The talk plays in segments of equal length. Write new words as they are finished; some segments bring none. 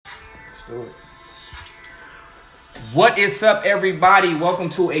Do it. What is up, everybody? Welcome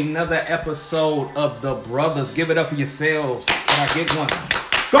to another episode of The Brothers. Give it up for yourselves. Can I get one?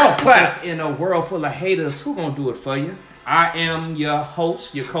 Go, clap. In a world full of haters, who gonna do it for you? I am your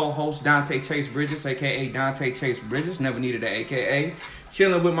host, your co-host, Dante Chase Bridges, a.k.a. Dante Chase Bridges. Never needed an a.k.a.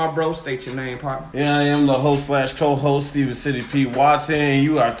 Chilling with my bro. State your name, partner. Yeah, I am the host / co-host, Steven City P. Watson, and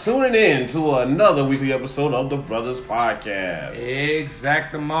you are tuning in to another weekly episode of The Brothers Podcast.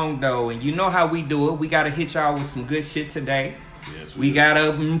 Exactamundo. And you know how we do it. We got to hit y'all with some good shit today. Yes, we got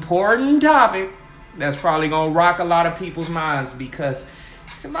an important topic that's probably going to rock a lot of people's minds because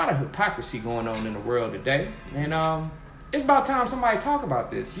there's a lot of hypocrisy going on in the world today. And it's about time somebody talk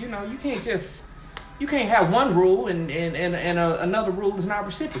about this. You know, you can't have one rule and another rule is not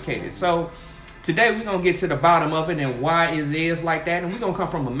reciprocated. So today we're going to get to the bottom of it and why it is like that. And we're going to come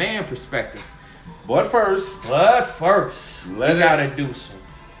from a man perspective. But first, we got to do some.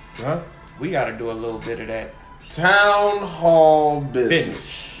 Huh? We got to do a little bit of that. Town hall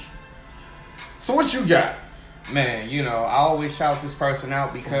business. So what you got? Man, you know, I always shout this person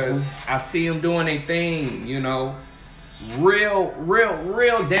out because I see him doing a thing, you know. Real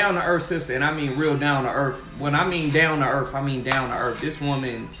down to earth sister, and I mean real down to earth. When I mean down to earth, I mean down to earth. This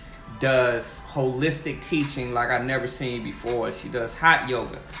woman does holistic teaching like I've never seen before. She does hot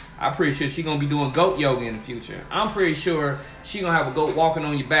yoga. I'm pretty sure she's gonna be doing goat yoga in the future. I'm pretty sure she's gonna have a goat walking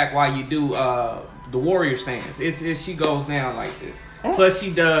on your back while you do the warrior stance. She goes down like this. Plus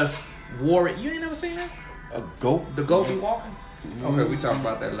she does warrior. You ain't never seen that? A goat? The goat be walking? Okay, we talk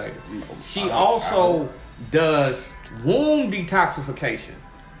about that later. She also does womb detoxification.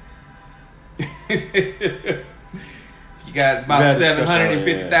 You got about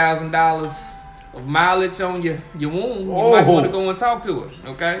 $750,000 of mileage on your womb. You might want to go and talk to her.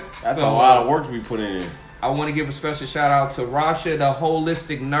 Okay, that's a lot of work to be put in. I want to give a special shout out to Rasha, the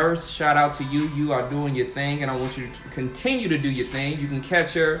holistic nurse. Shout out to you. You are doing your thing, and I want you to continue to do your thing. You can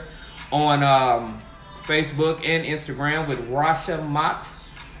catch her on Facebook and Instagram with Rasha Mott.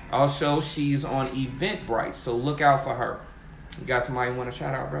 Also, she's on Eventbrite, so look out for her. You got somebody you want to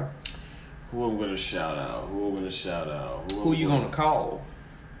shout out, bro? Who I'm going to shout out? Who you going to call?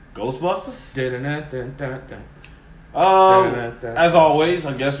 Ghostbusters? Dun-dun-dun-dun-dun. As always,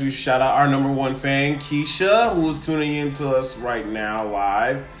 I guess we shout out our number one fan, Keisha, who is tuning in to us right now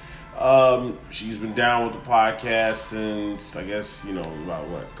live. She's been down with the podcast since, I guess, you know, about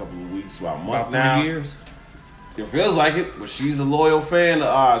a couple of weeks, about a month now. 3 years. It feels like it, but she's a loyal fan of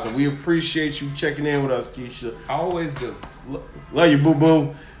ours, and we appreciate you checking in with us, Keisha. I always do. Love you,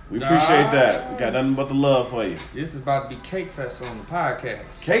 boo-boo. We appreciate that. We got nothing but the love for you. This is about to be Cake Fest on the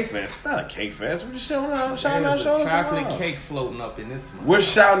podcast. Cake Fest? It's not a Cake Fest. We're just shouting out, showing There's some a chocolate love. cake floating up in this one. We're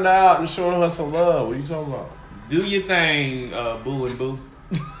shouting out and showing her some love. What are you talking about? Do your thing, boo and boo.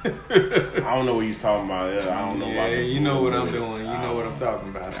 I don't know what he's talking about. I don't know about you know what I'm doing. You know what I'm talking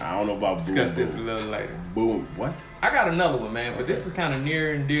about. I don't know about boo. Discuss this a little later. Boo. What? I got another one, man, but this is kind of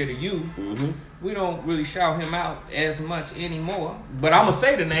near and dear to you. Mm-hmm. We don't really shout him out as much anymore. But I'm going to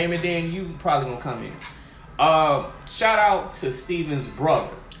say the name and then you probably going to come in. Shout out to Steven's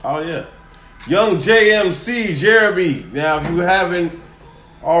brother. Oh, yeah. Young JMC, Jeremy. Now, if you haven't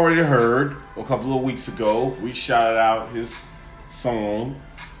already heard, a couple of weeks ago, we shouted out his song,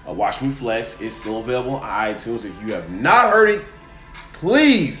 Watch Me Flex. It's still available on iTunes. If you have not heard it,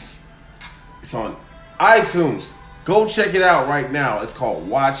 please, it's on iTunes. Go check it out right now. It's called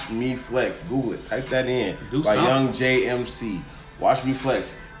Watch Me Flex. Google it. Type that in. By Young JMC. Watch Me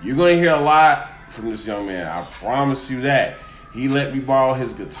Flex. You're going to hear a lot from this young man. I promise you that. He let me borrow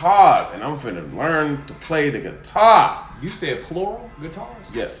his guitars, and I'm finna learn to play the guitar. You said plural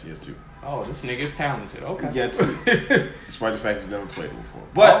guitars? Yes, too. Oh, this nigga's talented. Okay. Yeah, too. Despite the fact he's never played it before.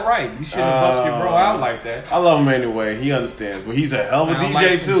 But all right, you shouldn't bust your bro out like that. I love him anyway. He understands. But he's a hell of a DJ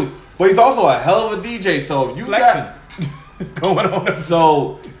like too. But he's also a hell of a DJ. So if you got going on,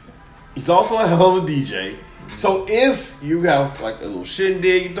 so he's also a hell of a DJ. So if you have like a little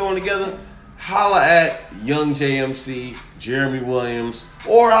shindig you're throwing together, holla at Young JMC, Jeremy Williams,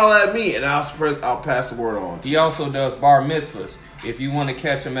 or holla at me, and I'll pass the word on. He also does bar mitzvahs. If you want to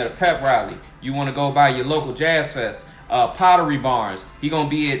catch him at a pep rally, you want to go by your local jazz fest, Pottery Barns. He's going to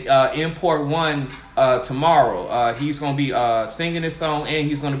be at Import One tomorrow. He's going to be singing his song, and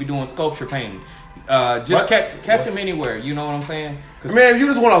he's going to be doing sculpture painting. Just catch him anywhere. You know what I'm saying? Man, if you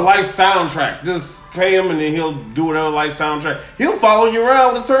just want a life soundtrack, just pay him, and then he'll do whatever life soundtrack. He'll follow you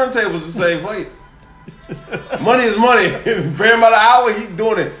around with his turntables and say, wait. Money is money. Pay him by the hour, he's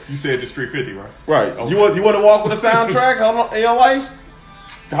doing it. You said it's $350, right? Right. Okay. You want to walk with a soundtrack in your life?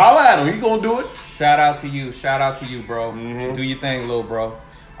 Holla at him. He gonna do it. Shout out to you, bro. Mm-hmm. Do your thing, little bro.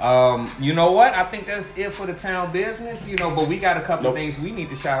 You know what? I think that's it for the town business. You know, but we got a couple of things we need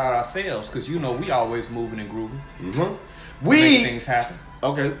to shout out ourselves because you know we always moving and grooving. Make things happen.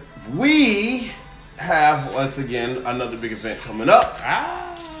 Okay, we have once again another big event coming up.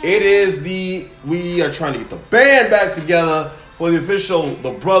 It is we are trying to get the band back together for the official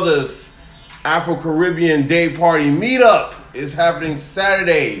The Brothers Afro-Caribbean Day Party meetup. Is happening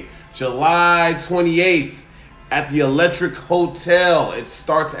Saturday, July 28th at the Electric Hotel. It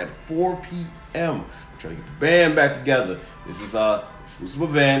starts at 4 p.m. We're trying to get the band back together. This is a exclusive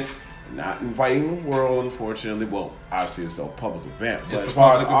event. Not inviting the world, unfortunately. Well, obviously it's a public event. But as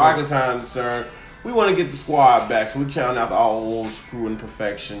far as our time concerned, we want to get the squad back. So we're counting out all old screw and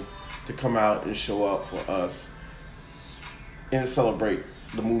perfection to come out and show up for us and celebrate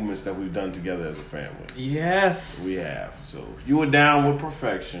the movements that we've done together as a family. Yes. We have. So if you were down with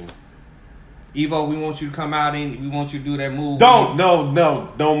perfection. Evo, we want you to come out and we want you to do that move. Don't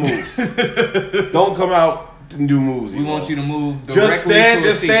move. Don't come out and do moves. We want you to move directly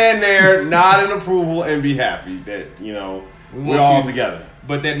just stand there, nod in approval, and be happy that, you know, we're all together.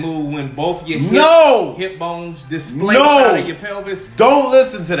 But that move when both your hip bones display out of your pelvis. Don't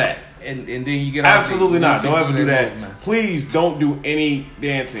listen to that. And then you get absolutely not. Don't ever do that. Please don't do any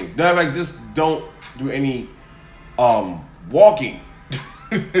dancing. Just don't do any walking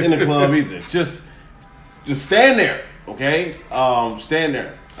in the club either. Just stand there, okay? Stand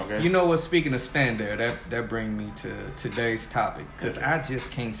there, okay? You know what? Speaking of stand there, that brings me to today's topic because I just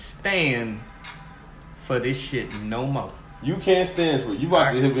can't stand for this shit no more. You can't stand for it. You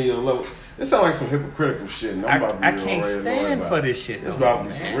about to hit me at a level. It sounds like some hypocritical shit. And I'm about to be I can't stand for this shit. It's about to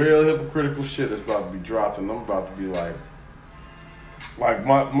be some real hypocritical shit that's about to be dropped, and I'm about to be like my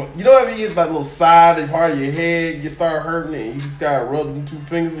you know, if you get that little side part of your head, you start hurting, and you just gotta rub them two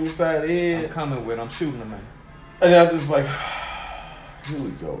fingers on your side of the head. I'm shooting them, man. And I'm just like, here we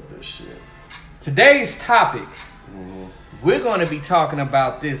go with this shit. Today's topic, we're going to be talking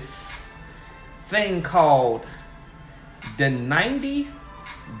about this thing called the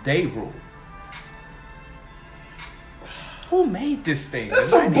 90-day rule. Who made this thing? That's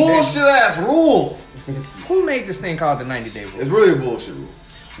some bullshit ass rule. Who made this thing called the 90-day rule? It's really a bullshit rule.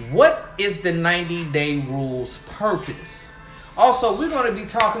 What is the 90-day rule's purpose? Also, we're going to be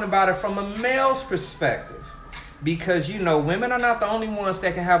talking about it from a male's perspective. Because, you know, women are not the only ones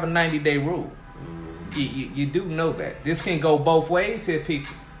that can have a 90-day rule. You do know that. This can go both ways here,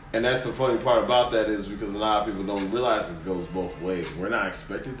 people. And that's the funny part about that is because a lot of people don't realize it goes both ways. We're not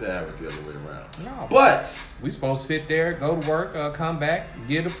expected to have it the other way around. No, but we supposed to sit there, go to work, come back,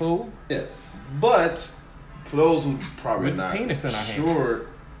 get the food. Yeah. But for those who probably with not penis in our sure.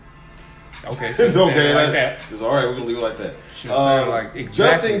 Okay, so okay, like that. It's all right. We're gonna leave it like that.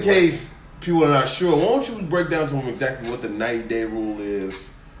 Just in case people are not sure, why don't you break down to them exactly what the 90-day rule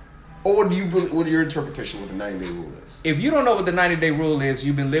is? Or what are your interpretation of what the 90-day rule is? If you don't know what the 90-day rule is,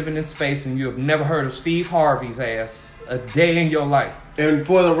 you've been living in space and you have never heard of Steve Harvey's ass a day in your life. And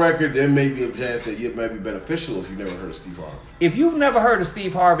for the record, there may be a chance that it might be beneficial if you've never heard of Steve Harvey. If you've never heard of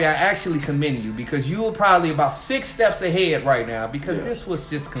Steve Harvey, I actually commend you because you are probably about 6 steps ahead right now because this was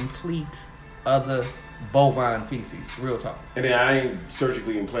just complete other bovine feces. Real talk. And then I ain't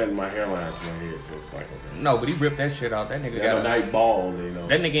surgically implanted my hairline to my head, so it's like, okay. No, but he ripped that shit out. That nigga got a night bald, you know.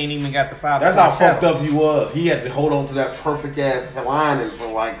 That nigga ain't even got the 5. That's how fucked up he was. He had to hold on to that perfect ass lining for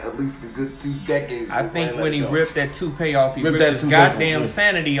like at least a good 2 decades. I think when he ripped that toupee off, he ripped his goddamn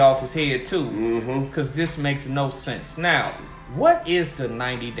sanity off his head too. Because this makes no sense. Now, what is the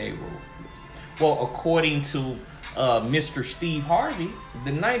 90-day rule? Well, according to Mr. Steve Harvey,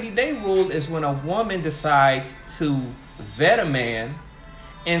 the 90-day rule is when a woman decides to vet a man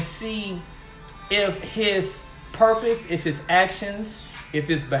and see if his purpose, if his actions, if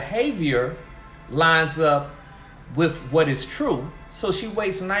his behavior lines up with what is true. So she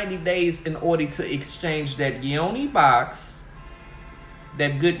waits 90 days in order to exchange that yoni box,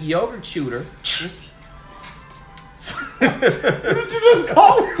 that good yogurt shooter. What did you just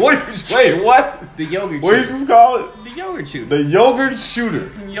call it? Wait, what? The yogurt shooter. What did you just call it? The yogurt shooter. The yogurt shooter.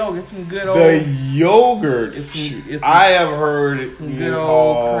 Some yogurt, some good old... The yogurt shooter. I have heard it some good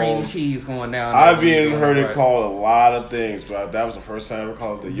old cream cheese going down. I've been heard it called a lot of things, but that was the first time I ever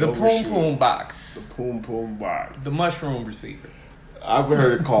called it the yogurt shooter. The Poom Poom box. The Poom Poom box. The mushroom receiver. I've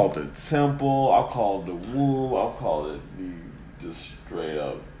heard it called the temple. I've called it the womb. I've called it the just straight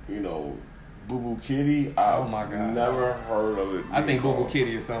up, you know... Boo Boo Kitty. Oh my God! Never heard of it. I think Boo Boo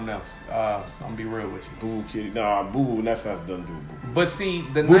Kitty is something else. I'm gonna be real with you. Boo Boo Kitty. Nah, Boo Boo. That's not done. Boo Boo. But see,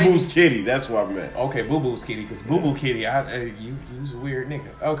 the Boo Boo's Kitty. That's what I meant. Okay, Boo Boo's Kitty, because Boo Boo Kitty, you was a weird nigga.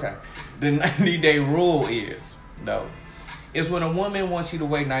 Okay, the 90-day rule is though, is when a woman wants you to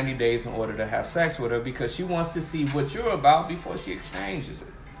wait 90 days in order to have sex with her because she wants to see what you're about before she exchanges it.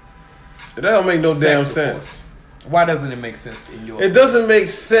 That don't make no damn sense. Why doesn't it make sense in your It doesn't make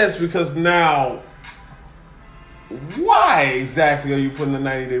sense because now, why exactly are you putting a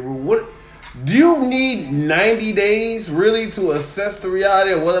 90-day rule? What do you need 90 days really to assess the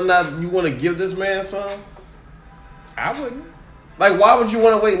reality of whether or not you want to give this man some? I wouldn't. Like, why would you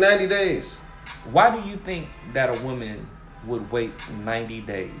want to wait 90 days? Why do you think that a woman would wait 90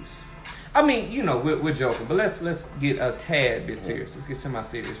 days? I mean, you know, we're joking, but let's get a tad bit serious. Let's get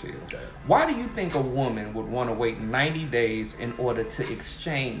semi-serious here. Okay. Why do you think a woman would want to wait 90 days in order to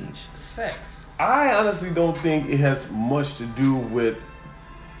exchange sex? I honestly don't think it has much to do with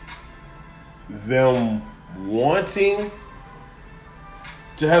them wanting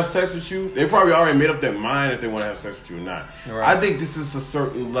to have sex with you. They probably already made up their mind if they want to have sex with you or not. Right. I think this is a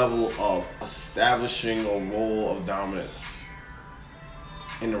certain level of establishing a role of dominance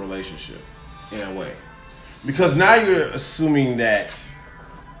in the relationship, in a way. Because now you're assuming that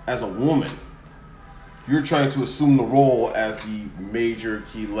as a woman, you're trying to assume the role as the major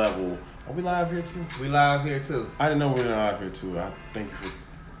key level. Are we live here too? We live here too. I didn't know we were live here too. I thank you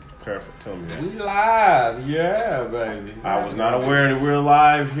for telling me that. We live, yeah, baby. I was not aware that we're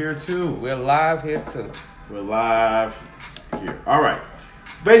live here too. We're live here too. We're live here. All right.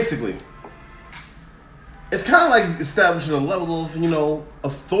 Basically, it's kind of like establishing a level of,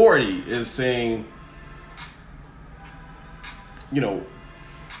 authority is saying,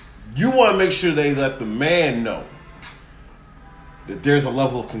 you want to make sure they let the man know that there's a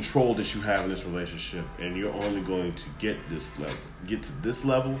level of control that you have in this relationship, and you're only going to get to this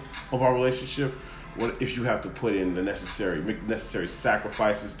level of our relationship if you have to put in make the necessary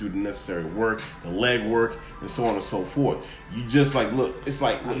sacrifices, do the necessary work, the leg work, and so on and so forth. You just look, it's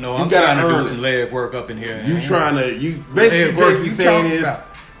like, look, No, you I'm gotta trying to earn do some this. leg work up in here. Basically saying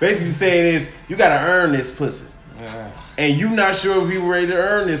is you gotta earn this pussy, and you not sure if you ready to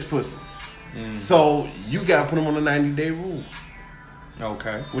earn this pussy, so you gotta put him on a 90-day rule.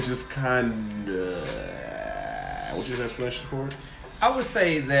 Okay. Which is what's your explanation for it? I would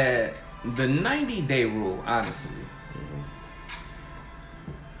say that the 90-day rule, honestly,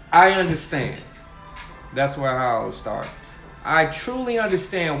 I understand. That's how I would start. I truly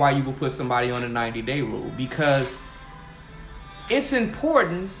understand why you would put somebody on a 90-day rule, because it's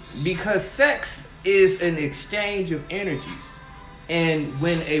important, because sex is an exchange of energies. And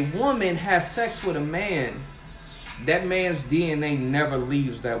when a woman has sex with a man, that man's DNA never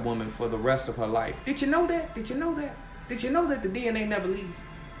leaves that woman for the rest of her life. Did you know that? Did you know that? Did you know that the DNA never leaves?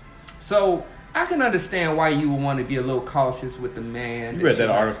 So I can understand why you would want to be a little cautious with the man. You read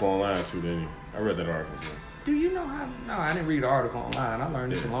that article online too, didn't you? I read that article too. Do you know how? No, I didn't read the article online. I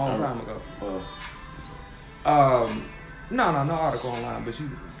learned this a long time ago. No article online, but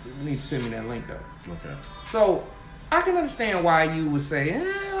you need to send me that link though. Okay. So I can understand why you would say,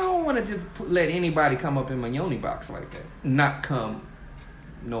 I don't want to just let anybody come up in my yoni box like that. Not come,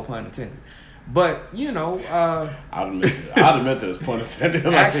 no pun intended. But, I'd admit that it's pun intended.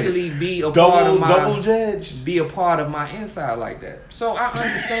 Actually be a part of my inside like that. So I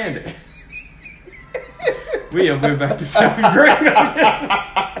understand it. We have been back to 7th grade on this.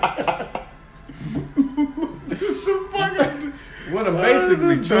 What I'm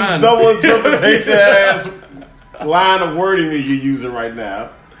basically trying to double interpretation ass line of wording that you're using right now.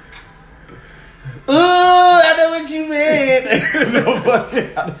 Oh, I know what you meant.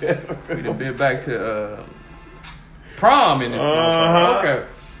 We done been back to prom in this motherfucker. Okay.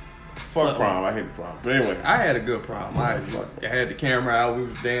 Fuck prom. I hate prom. But anyway. I had a good prom. I had the camera out. We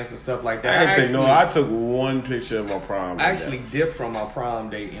was dancing, stuff like that. I took one picture of my prom. I actually dipped from my prom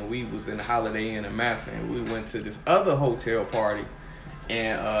date, and we was in the Holiday Inn in Massa, and we went to this other hotel party.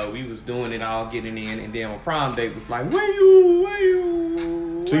 And we was doing it all, getting in, and then my prom date was like, where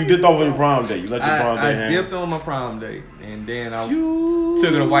you? So you dipped off on your prom date? You let your prom date hang? I dipped on my prom date, and then I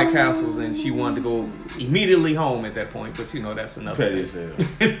took her to White Castles, and she wanted to go immediately home at that point. But that's another petty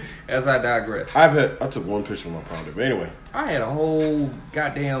thing. As I digress. I took one picture of my prom date, but anyway. I had a whole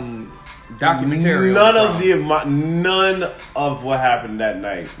goddamn documentary. None of what happened that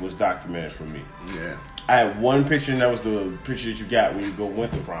night was documented for me. Yeah. I had one picture, and that was the picture that you got when you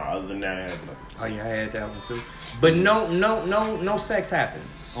went to prom. Other than that, I had nothing. Oh yeah, I had that one too. But no sex happened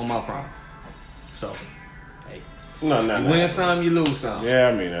on my prom. So, hey, no. You win some, you lose some. Yeah,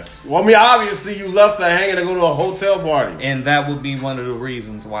 I mean obviously you left her hanging to go to a hotel party, and that would be one of the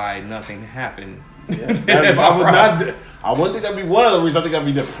reasons why nothing happened. Yeah, I wouldn't think that'd be one of the reasons. I think that'd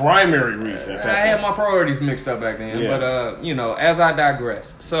be the primary reason. I had my priorities mixed up back then. Yeah. But as I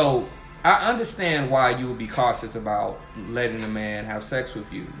digress, so I understand why you would be cautious about letting a man have sex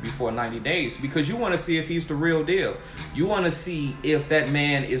with you before 90 days, because you want to see if he's the real deal. You want to see if that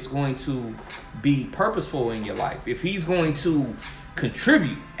man is going to be purposeful in your life, if he's going to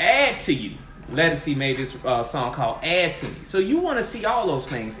contribute, add to you. Ledisi made this song called Add to Me. So you want to see all those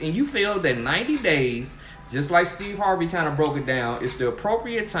things, and you feel that 90 days, just like Steve Harvey kind of broke it down, is the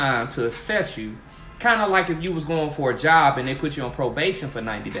appropriate time to assess you. Kind of like if you was going for a job and they put you on probation for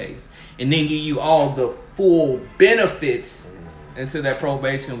 90 days and then give you all the full benefits until that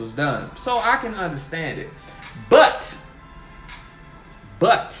probation was done. So I can understand it. But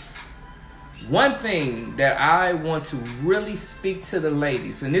one thing that I want to really speak to the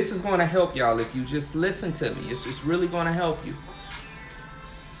ladies, and this is going to help y'all if you just listen to me. It's really going to help you.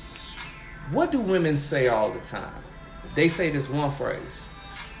 What do women say all the time? They say this one phrase.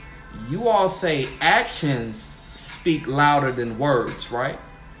 You all say actions speak louder than words, right?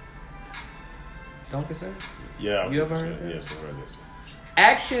 Don't they say? Yeah. You ever heard that? Yes, I've heard this.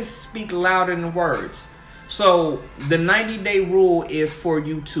 Actions speak louder than words. So the 90-day rule is for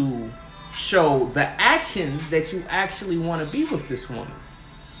you to show the actions that you actually want to be with this woman.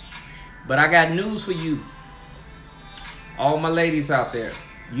 But I got news for you. All my ladies out there.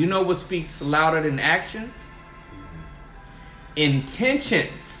 You know what speaks louder than actions?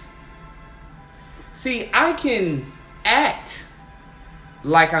 Intentions. See, I can act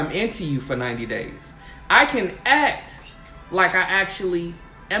like I'm into you for 90 days. I can act like I actually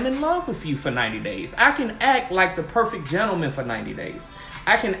am in love with you for 90 days. I can act like the perfect gentleman for 90 days.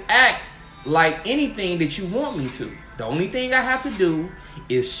 I can act like anything that you want me to. The only thing I have to do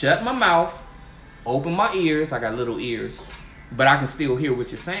is shut my mouth, open my ears. I got little ears, but I can still hear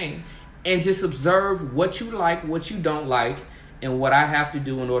what you're saying. And just observe what you like, what you don't like, and what I have to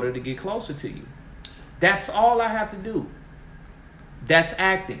do in order to get closer to you. That's all I have to do. That's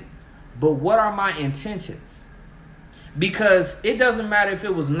acting. But what are my intentions? Because it doesn't matter if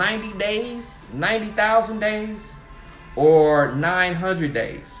it was 90 days, 90,000 days, or 900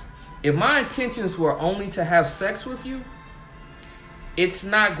 days. If my intentions were only to have sex with you, it's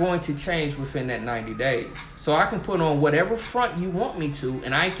not going to change within that 90 days. So I can put on whatever front you want me to,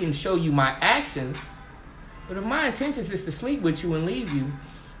 and I can show you my actions. But if my intentions is to sleep with you and leave you,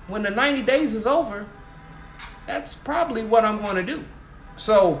 when the 90 days is over, that's probably what I'm going to do.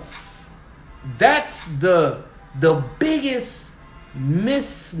 So that's the biggest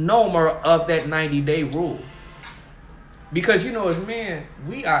misnomer of that 90-day rule. Because, you know, as men,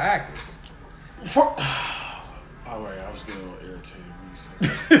 we are actors. All right, I was getting a little irritated when you said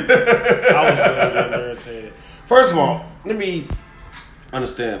that. I was really getting irritated. First of all, let me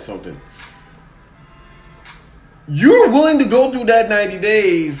understand something. You're willing to go through that 90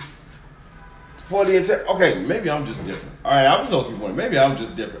 days for the entire... Okay, maybe I'm just different. All right, I'm just going to keep going. Maybe I'm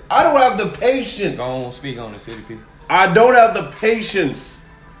just different. I don't have the patience. Go on, speak on the city people. I don't have the patience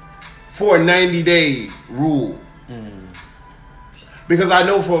for a 90-day rule. Because I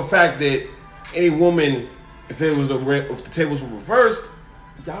know for a fact that any woman, if the tables were reversed,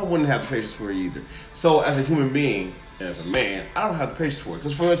 y'all wouldn't have the patience for it either. So as a human being, as a man, I don't have the patience for it.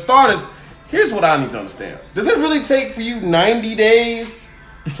 Because for starters, here's what I need to understand. Does it really take for you 90 days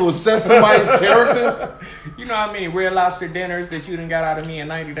to assess somebody's character? You know how many Red Lobster dinners that you done got out of me in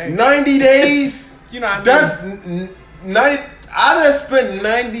 90 days? 90 days? You know what I mean? That's 90. I done spent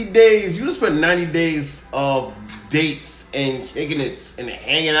 90 days. You done spent 90 days of dates and kicking it and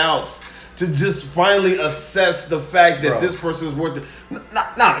hanging out to just finally assess the fact that this person is worth it.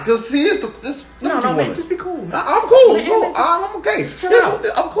 Nah, because see, No, man, just be cool. Man. I'm cool. Man, cool. I'm okay.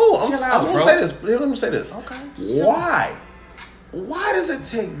 I'm cool. I'm gonna say this. Let me say this. Okay. Why? Why does it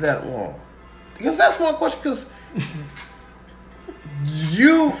take that long? Because that's my question. Because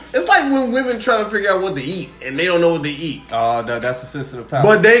it's like when women try to figure out what to eat and they don't know what to eat. Oh, that's a sensitive topic.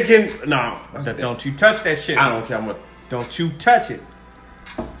 But they can don't you touch that shit. I don't care how much. Don't you touch it.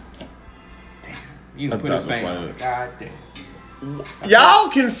 Damn. You done put his finger on it. God damn. Y'all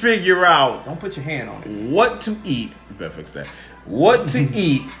can figure out. Don't put your hand on it. What to eat. You better fix that. What to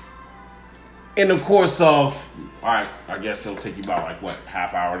eat in the course of. All right, I guess it'll take you about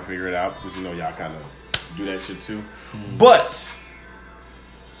half hour to figure it out because y'all kind of do that shit too. But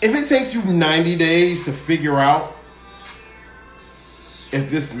if it takes you 90 days to figure out if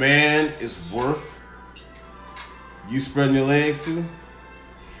this man is worth you spreading your legs to,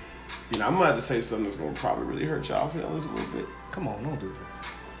 I'm going to have to say something that's going to probably really hurt y'all feelings a little bit. Come on, don't do that.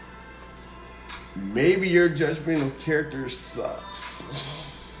 Maybe your judgment of character sucks.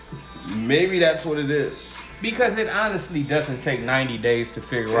 Maybe that's what it is. Because it honestly doesn't take 90 days to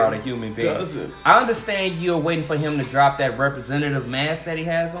figure out a human being. It doesn't. I understand you're waiting for him to drop that representative mask that he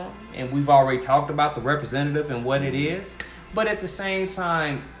has on. And we've already talked about the representative and what it is. But at the same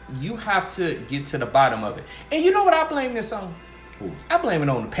time, you have to get to the bottom of it. And you know what I blame this on? Ooh. I blame it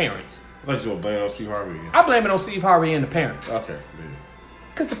on the parents. I thought you were blaming on Steve Harvey again. I blame it on Steve Harvey and the parents. Okay, maybe.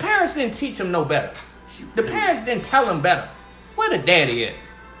 Because the parents didn't teach him no better. The parents didn't tell him better. Where the daddy at?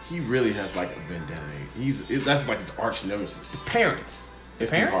 He really has like a vendetta. That's like his arch nemesis. Parents.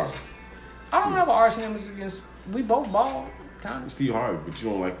 It's Steve Harvey. I don't have an arch nemesis against. We both bald, kind of. Steve Harvey, but you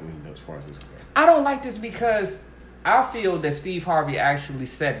don't like when he does parts. I don't like this because I feel that Steve Harvey actually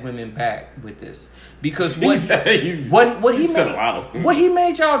set women back with this. Because what he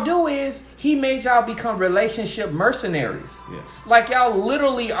made y'all do is he made y'all become relationship mercenaries. Yes. Like y'all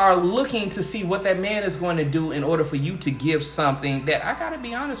literally are looking to see what that man is going to do in order for you to give something that, I gotta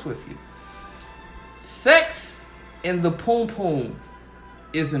be honest with you. Sex in the poom poom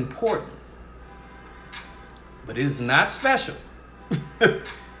is important, but it is not special.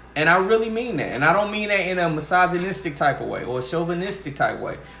 And I really mean that. And I don't mean that in a misogynistic type of way or a chauvinistic type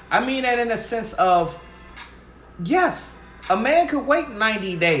way. I mean that in a sense of, yes, a man could wait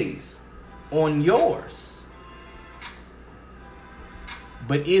 90 days on yours.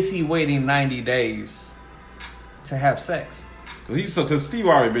 But is he waiting 90 days to have sex? Because Steve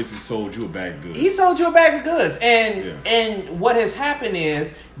Harvey basically sold you a bag of goods. He sold you a bag of goods. And what has happened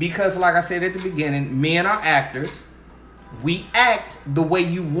is, because like I said at the beginning, men are actors. We act the way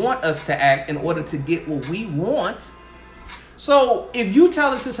you want us to act in order to get what we want. So if you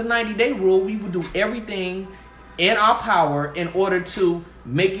tell us it's a 90-day rule, we will do everything in our power in order to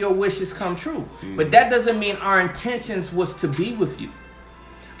make your wishes come true. Mm-hmm. But that doesn't mean our intentions was to be with you.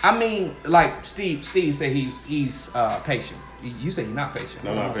 I mean, like Steve said he's patient. You say you're not patient.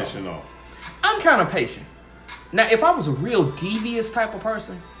 No, not patient, no. I'm kind of patient. Now, if I was a real devious type of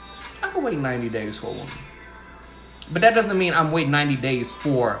person, I could wait 90 days for a woman. But that doesn't mean I'm waiting 90 days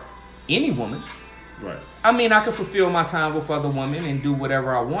for any woman. Right. I mean, I could fulfill my time with other women and do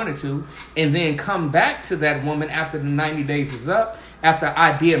whatever I wanted to, and then come back to that woman after the 90 days is up, after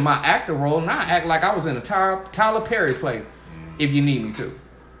I did my actor role, and I act like I was in a Tyler Perry play, if you need me to.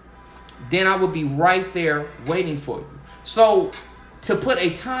 Then I would be right there waiting for you. So, to put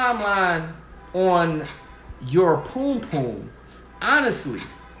a timeline on your poom poom, honestly,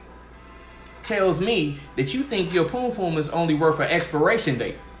 tells me that you think your poom poom is only worth an expiration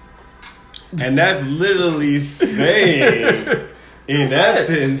date. And that's literally saying, in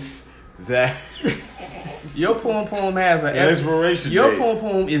essence, that your poom poom has an expiration date. Your poom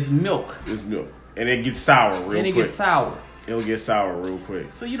poom is milk. It's milk. And it gets sour real quick. And it gets sour. It'll get sour real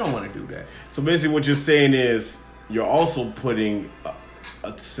quick. So you don't want to do that. So basically what you're saying is you're also putting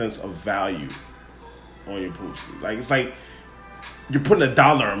a sense of value on your poopsie. Like, it's like you're putting a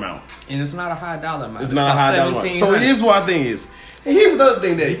dollar amount. And it's not a high dollar amount. It's not a high dollar amount. So here's what I think is. And here's another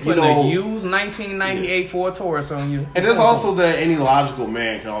thing that, you know, a used 1998 Ford Taurus on you. And there's also that any logical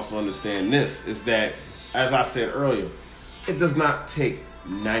man can also understand this, is that, as I said earlier, it does not take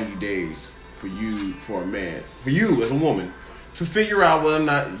 90 days for a man, for you as a woman, to figure out whether or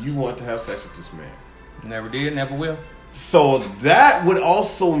not you want to have sex with this man. Never did, never will. So that would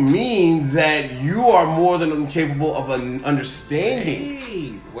also mean that you are more than capable of an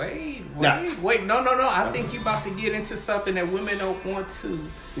understanding. Wait. No. I think you about to get into something that women don't want to.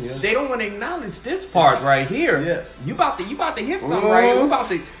 Yeah. They don't want to acknowledge this part right here. Yes. You about to hit something right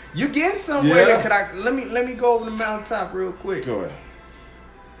here. You getting somewhere. Yeah. Let me go over the mountaintop real quick. Go ahead.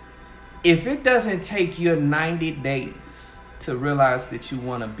 If it doesn't take you 90 days to realize that you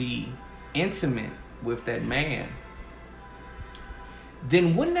want to be intimate with that man,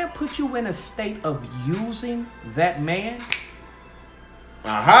 then wouldn't that put you in a state of using that man?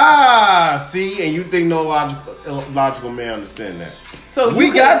 Aha! See, and you think no logical man understand that. So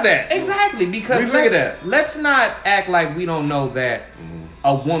we got that. Exactly, because let's not act like we don't know that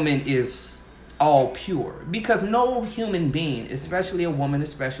a woman is all pure. Because no human being, especially a woman,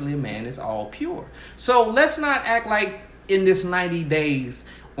 especially a man, is all pure. So let's not act like in this 90 days,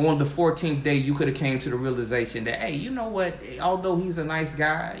 on the 14th day, you could have came to the realization that, hey, you know what? Although he's a nice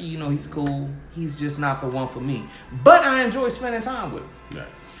guy, you know, he's cool, he's just not the one for me. But I enjoy spending time with him. Yeah.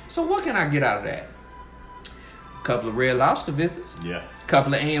 So what can I get out of that? A couple of Red Lobster visits. Yeah. A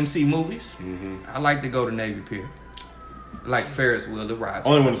couple of AMC movies. Mm-hmm. I like to go to Navy Pier. Like Ferris wheel, the ride.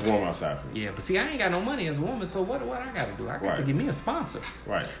 Only when it's warm outside for me. Yeah, but see, I ain't got no money as a woman, so what I got to do? I got to get me a sponsor.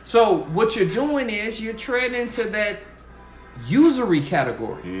 Right. So what you're doing is you're treading into that usury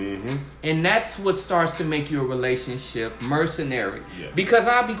category. Mm-hmm. And that's what starts to make your relationship mercenary. Yes. Because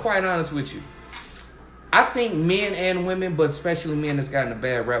I'll be quite honest with you. I think men and women, but especially men, has gotten a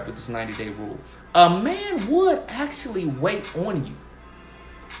bad rap with this 90-day rule. A man would actually wait on you.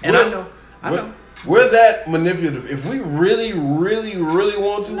 And I know. We're that manipulative. If we really, really, really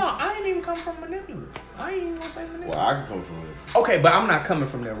want to. No, I ain't even come from manipulative. I ain't even gonna say manipulative. Well, I can come from it. Okay, but I'm not coming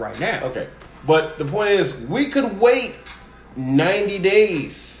from there right now. Okay. But the point is, we could wait 90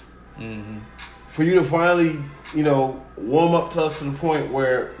 days for you to finally, warm up to us to the point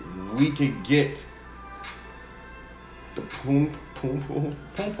where we could get the poom.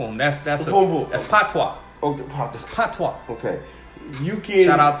 That's patois. Okay, That's patois. Okay. You can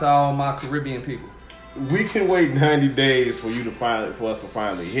shout out to all my Caribbean people. We can wait 90 days for us to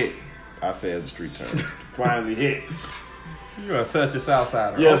finally hit. I say as a street term. Finally hit. You are such a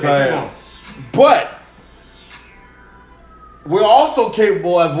Southsider. Yes, I am. But we're also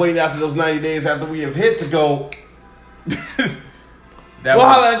capable of waiting after those 90 days after we have hit to go. We'll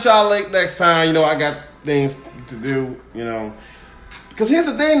holler at y'all late next time. I got things to do, Because here's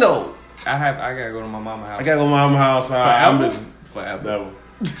the thing, though. I gotta go to my mama's house. I gotta go to my mama's house. I'm busy. Forever.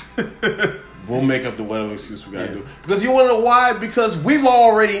 We'll make up the whatever excuse we gotta do. Because you want to know why? Because we've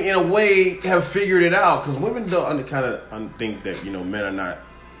already, in a way, have figured it out. Because women don't kind of think that, men are not,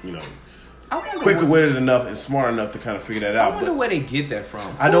 quick-witted enough and smart enough to kind of figure that out. I wonder where they get that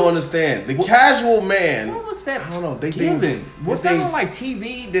from. I don't understand. The casual man. What was that? I don't know. They given? Was that on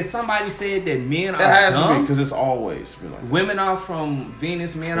TV that somebody said that men are dumb? It has to be because it's always been like that. Women are from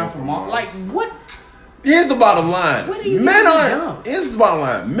Venus, men are from Mars. Like what? Here's the bottom line. What are you Here's the bottom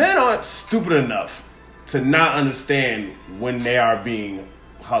line. Men aren't stupid enough to not understand when they are being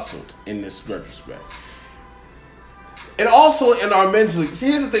hustled in this retrospect. And also in our mentally. See,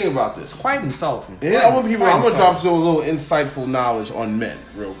 here's the thing about this. It's quite insulting. I'm gonna drop you a little insightful knowledge on men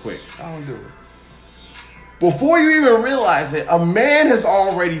real quick. I don't do it. Before you even realize it, a man has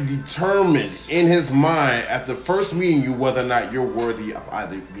already determined in his mind at the first meeting you whether or not you're worthy of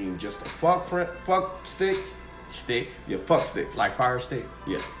either being just a fuck stick. Stick? Yeah, fuck stick. Like fire stick?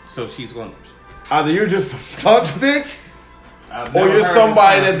 Yeah. So she's going to... Either you're just a fuck stick or you're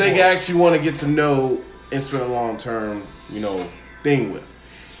somebody that they actually want to get to know and spend a long-term, thing with.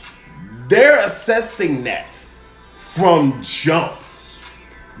 They're assessing that from jump.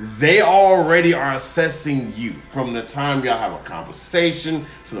 They already are assessing you from the time y'all have a conversation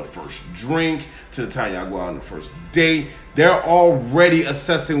to the first drink to the time y'all go out on the first date. They're already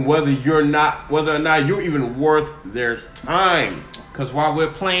assessing whether or not you're even worth their time. Because while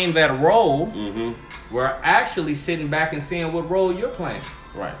we're playing that role, we're actually sitting back and seeing what role you're playing.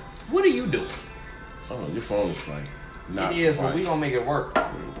 Right. What are you doing? Oh, your phone is fine. It is, but we're going to make it work.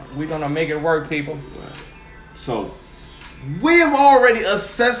 We're going to make it work, people. Right. So, we are already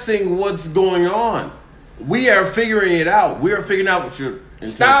assessing what's going on. We are figuring it out. We are figuring out what your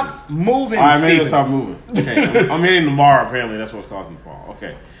intentions. Stop moving, all right, maybe stop moving. Okay, I'm hitting the bar, apparently. That's what's causing the fall.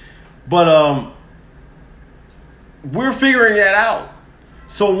 Okay. But, we're figuring that out.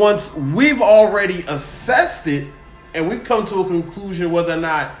 So, once we've already assessed it, and we've come to a conclusion whether or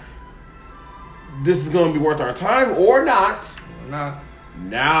not this is going to be worth our time or not.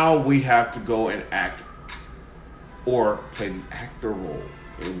 Now we have to go and act or play the actor role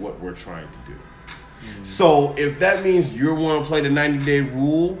in what we're trying to do. So if that means you want to play the 90-day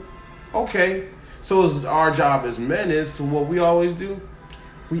rule, okay. So our job as men is to what we always do.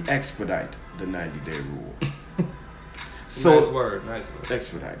 We expedite the 90-day rule. Nice word.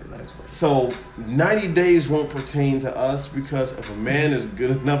 Expedited. Nice word. So 90 days won't pertain to us because if a man is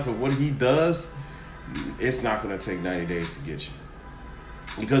good enough at what he does, it's not going to take 90 days to get you.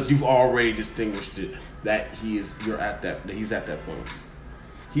 Because you've already distinguished it that he's at that point.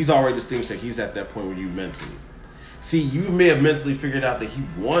 He's already distinguished that he's at that point with you mentally. See, you may have mentally figured out that he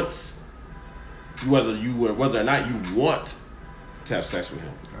wants whether or not you want to have sex with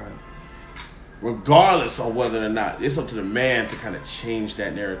him. All right. Regardless of whether or not, it's up to the man to kind of change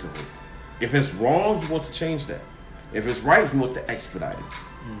that narrative. If it's wrong, he wants to change that. If it's right, he wants to expedite it.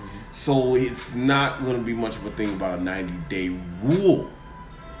 So it's not going to be much of a thing about a 90-day rule.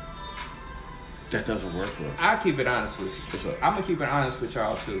 That doesn't work for us. I'll keep it honest with you. What's up? I'm going to keep it honest with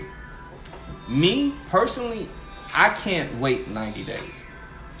y'all too. Me, personally, I can't wait 90 days.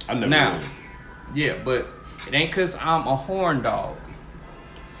 I never will. Yeah, but it ain't because I'm a horn dog.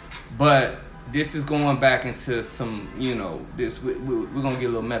 But this is going back into some, we're going to get a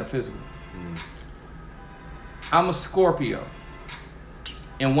little metaphysical. I'm a Scorpio.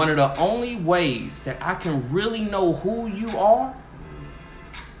 And one of the only ways that I can really know who you are,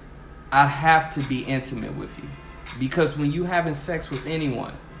 I have to be intimate with you. Because when you having sex with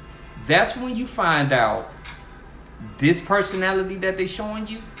anyone, that's when you find out this personality that they're showing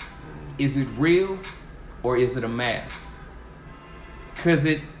you, is it real or is it a mask? Because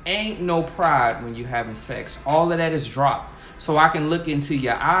it ain't no pride when you're having sex. All of that is dropped. So I can look into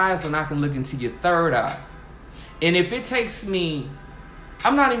your eyes and I can look into your third eye. And if it takes me,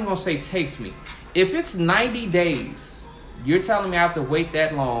 I'm not even going to say takes me. If it's 90 days, you're telling me I have to wait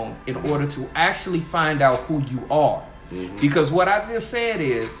that long in order to actually find out who you are. Mm-hmm. Because what I just said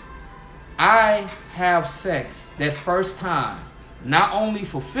is, I have sex that first time, not only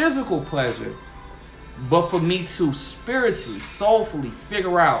for physical pleasure, but for me to spiritually, soulfully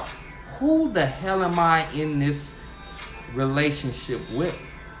figure out who the hell am I in this relationship with.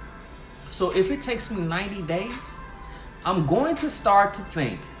 So if it takes me 90 days, I'm going to start to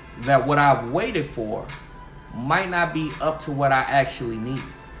think that what I've waited for might not be up to what I actually need.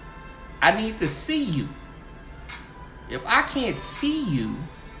 I need to see you. If I can't see you,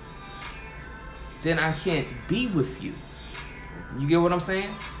 then I can't be with you. You get what I'm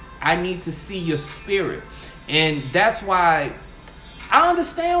saying? I need to see your spirit. And that's why I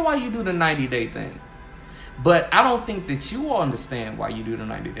understand why you do the 90-day thing. But I don't think that you all understand why you do the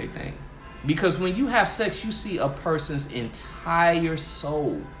 90-day thing. Because when you have sex, you see a person's entire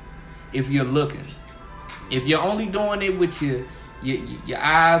soul if you're looking. If you're only doing it with your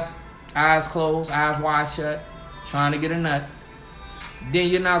eyes closed, eyes wide shut, trying to get a nut, then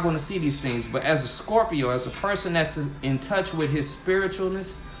you're not going to see these things. But as a Scorpio, as a person that's in touch with his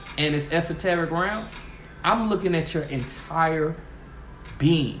spiritualness and his esoteric realm, I'm looking at your entire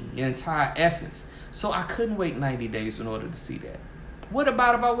being, your entire essence. So I couldn't wait 90 days in order to see that. What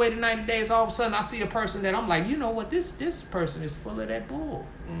about if I waited 90 days, all of a sudden I see a person that I'm like, you know what, this person is full of that bull.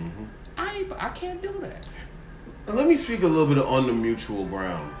 Mm-hmm. I can't do that. Let me speak a little bit on the mutual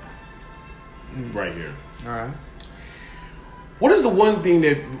ground right here. All right. What is the one thing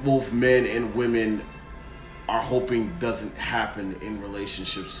that both men and women are hoping doesn't happen in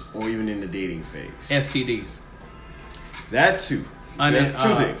relationships or even in the dating phase? STDs. That too. That's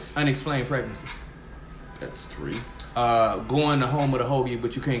two things. Unexplained pregnancies. That's 3. Going to home with a hoagie,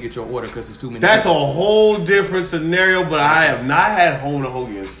 but you can't get your order because it's too many. That's people. A whole different scenario, but I have not had home with a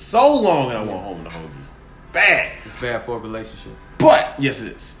hoagie in so long that I want home with a hoagie. Bad. It's bad for a relationship. But, yes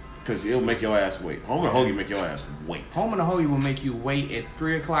it is. Because it'll make your ass wait. Home with a hoagie make your ass wait. Home with a hoagie will make you wait at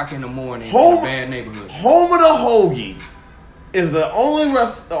 3 o'clock in the morning in a bad neighborhood. Home with a hoagie is the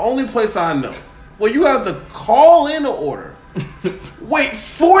only place I know where you have to call in the order. Wait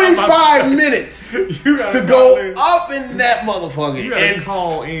 45 minutes to go up in that motherfucker. You gotta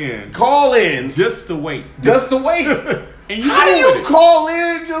call in. Call in. Just to wait. Just to wait. And you how do you call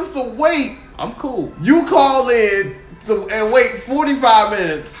in just to wait? I'm cool. You call in and wait 45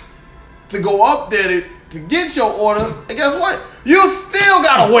 minutes to go up there to get your order. And guess what? You still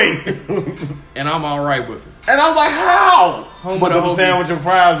gotta wait. And I'm alright with it. And I'm like, how? But the sandwich and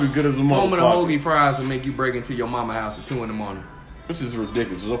fries be good as a motherfucker. Home of the hoagie fries will make you break into your mama's house at 2 a.m. Which is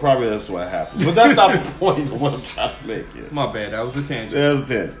ridiculous. So probably that's what happened. But that's not the point of what I'm trying to make here. My bad. That was a tangent. Yeah, that was a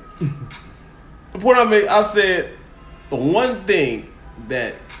tangent. The point I made, I said, the one thing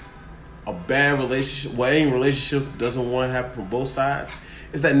that a bad relationship, well, any relationship doesn't want to happen from both sides,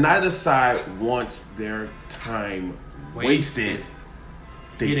 is that neither side wants their time wasted.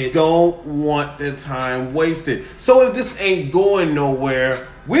 They don't want their time wasted. So if this ain't going nowhere,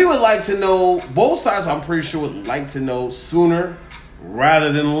 we would like to know, both sides I'm pretty sure would like to know sooner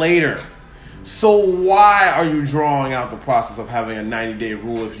rather than later. So why are you drawing out the process of having a 90-day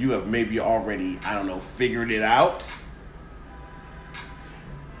rule if you have maybe already, figured it out?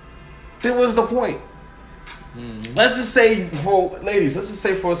 Then what's the point? Mm-hmm. Let's just say,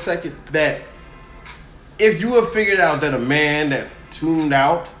 for a second that if you have figured out that a man that tuned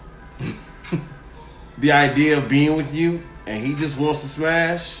out the idea of being with you and he just wants to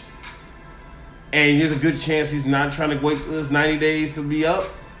smash, and there's a good chance he's not trying to wait for his 90 days to be up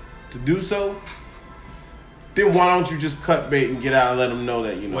to do so, then why don't you just cut bait and get out and let him know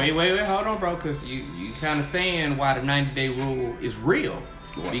that, Wait, hold on, bro, because you kind of saying why the 90-day rule is real.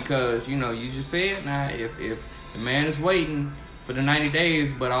 Wow. Because, you just said, now, if the man is waiting for the 90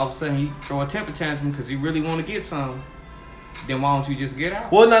 days, but all of a sudden he throw a temper tantrum because he really want to get some, then why don't you just get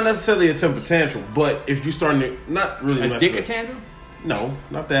out? Well, not necessarily a temper tantrum, but if you're starting to, not really a dick tantrum? No,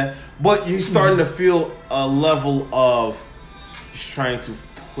 not that. But you're starting to feel a level of trying to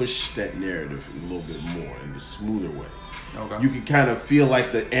push that narrative a little bit more in a smoother way. Okay. You can kind of feel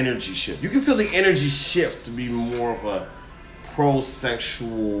like the energy shift. You can feel the energy shift to be more of a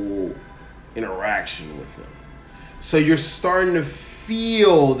pro-sexual interaction with him. So you're starting to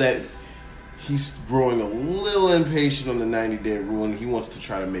feel that he's growing a little impatient on the 90-day rule and he wants to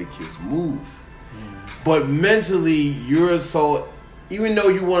try to make his move. But mentally, you're so even though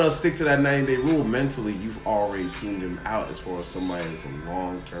you want to stick to that 90-day rule, mentally you've already tuned him out as far as somebody that's a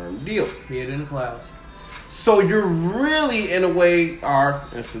long-term deal. Head in the clouds. So you're really, in a way, for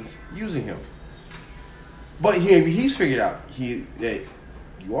instance, using him. But he's figured out that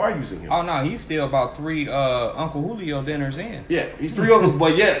you are using him. Oh no, he's still about 3 Uncle Julio dinners in. Yeah, he's 3 Uncle,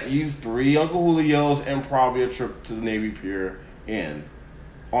 but yeah, he's 3 Uncle Julios and probably a trip to the Navy Pier and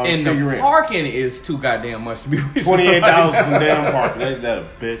the parking is too goddamn much to be $28 some damn parking. Ain't that a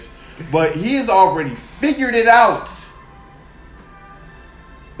bitch? But he has already figured it out.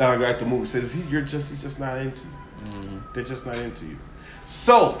 Now, like the movie says, he's just not into you. Mm-hmm. They're just not into you.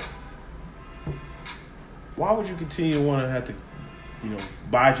 So, why would you continue to want to have to,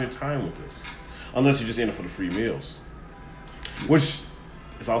 bide your time with this? Unless you're just in it for the free meals. Which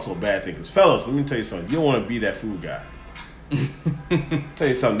is also a bad thing. Because, fellas, let me tell you something. You don't want to be that food guy. Tell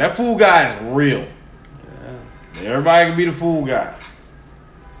you something. That food guy is real. Yeah. Everybody can be the food guy.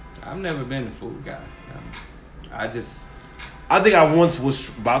 I've never been the food guy. I think I once was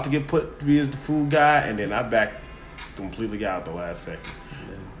about to get put to be as the food guy, and then I completely out the last second.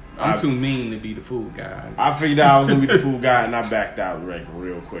 Yeah. I'm too mean to be the food guy. I figured out I was going to be the food guy, and I backed out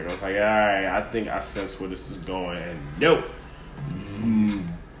real quick. I was like, all right, I think I sense where this is going, and no.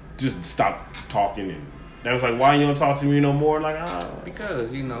 Just stop talking. And they was like, why you don't talk to me no more? Like,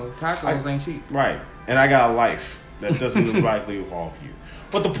 because, tacos ain't cheap. Right. And I got a life that doesn't likely involve you.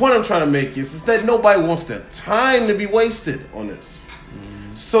 But the point I'm trying to make is that nobody wants their time to be wasted on this.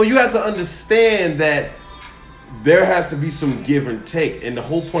 Mm-hmm. So you have to understand that there has to be some give and take. And the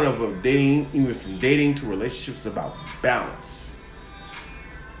whole point of dating, even from dating to relationships, is about balance.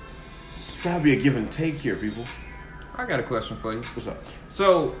 It's got to be a give and take here, people. I got a question for you. What's up?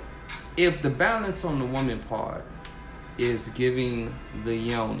 So, if the balance on the woman part is giving the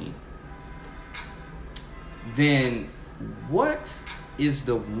yoni, then what is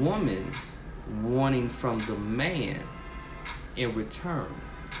the woman wanting from the man in return?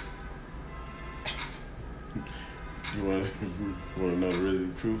 You want to know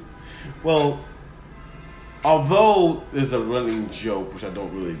the truth? Well, although there's a running joke, which I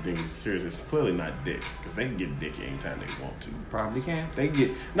don't really think is serious, it's clearly not dick, because they can get dick anytime they want to. Probably can. They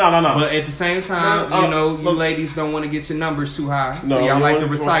get no. But at the same time, you ladies don't want to get your numbers too high, so y'all like to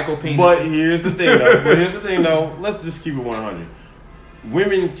recycle penis. But here's the thing, though. Let's just keep it 100.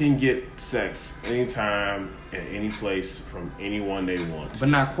 Women can get sex anytime, at any place, from anyone they want. But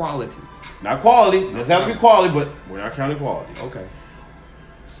not quality. Not quality. It doesn't have to be quality, but we're not counting quality. Okay.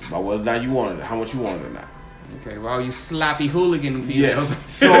 It's about whether or not you wanted it, how much you wanted it or not. Okay, well, you sloppy hooligan females.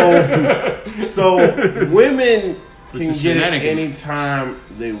 Yes. So women can get it anytime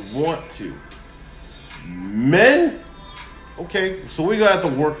they want to. Men, okay, so we're going to have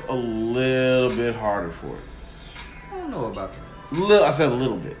to work a little bit harder for it. I don't know about that. I said a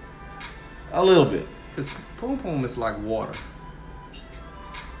little bit. A little bit. Because poom poom is like water.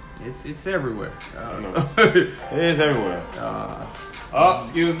 It's everywhere. It is everywhere.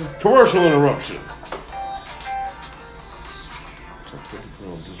 Excuse me. Commercial interruption.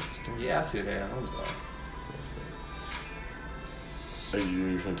 Yeah, I see that. I'm sorry. Are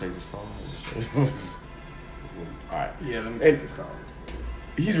you going to take this call? All right. Yeah, let me take this call.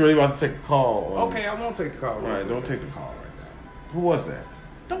 He's really about to take a call. Okay, I won't take the call. All right, don't take the call right now. Who was that?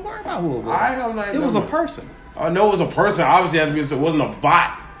 Don't worry about who it was. I have not. It was a person. I know it was a person. Obviously, it had to be. So it wasn't a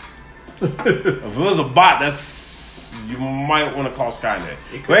bot. If it was a bot, you might want to call Skynet.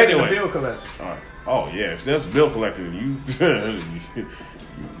 But anyway, bill collector. All right. Oh yeah, if there's a bill collector, you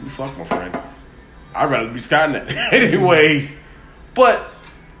fuck my friend. I'd rather be Skynet anyway. But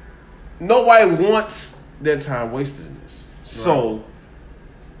nobody wants their time wasted in this. Right. So,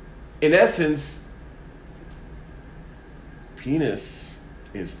 in essence, penis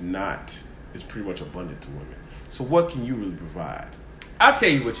is pretty much abundant to women. So what can you really provide? I'll tell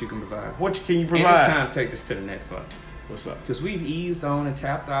you what you can provide. What can you provide? And it's time to take this to the next level. What's up? Because we've eased on and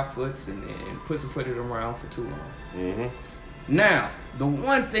tapped our foots and pussyfooted around for too long. Mm-hmm. Now, the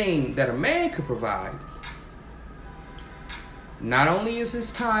one thing that a man could provide, not only is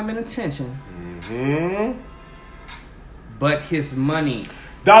his time and attention, mm-hmm, but his money.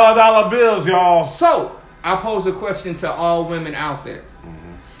 Dollar bills, y'all. So, I pose a question to all women out there.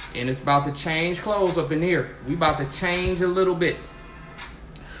 Mm-hmm. And it's about to change clothes up in here. We about to change a little bit.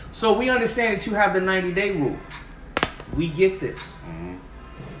 So we understand that you have the 90-day rule. We get this. Mm-hmm.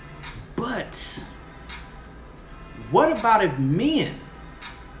 But what about if men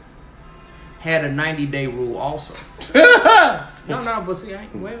had a 90-day rule also? No, but see,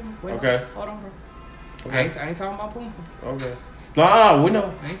 wait. Okay. Hold on, bro. Okay. I ain't talking about poom poom. Okay. No, we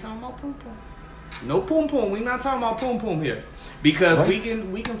know. I ain't talking about poom poom. No poom poom. We're not talking about poom poom here. Because what? we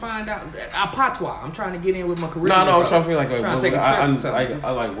can find out. Patois. I'm trying to get in with my Caribbean. No, I'm trying to feel like trying to take a trip.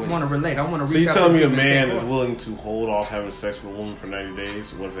 I like. Want to relate. I want to. So you telling me a man is willing to hold off having sex with a woman for 90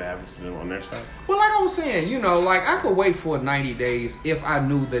 days? What if it happens to them on their side? Well, like I was saying, you know, like I could wait for 90 days if I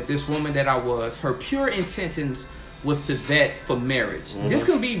knew that this woman that I was, her pure intentions was to vet for marriage. Mm-hmm. This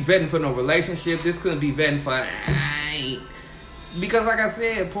couldn't be vetting for no relationship. This couldn't be vetting for. Because like I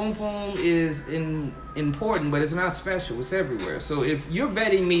said, poom poom is important, but it's not special. It's everywhere. So if you're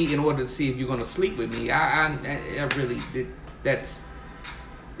vetting me in order to see if you're going to sleep with me, I really,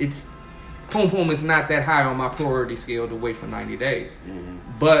 it's poom poom is not that high on my priority scale to wait for 90 days. Mm-hmm.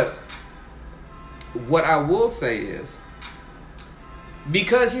 But what I will say is,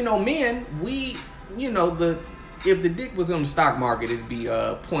 because, you know, men, we, you know, if the dick was on the stock market, it'd be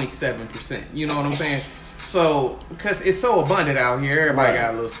 0.7%. You know what I'm saying? So, because it's so abundant out here, everybody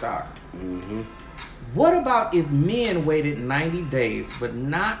got a little stock. Mm-hmm. What about if men waited 90 days, but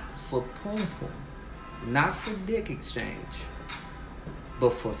not for poom poom, not for dick exchange,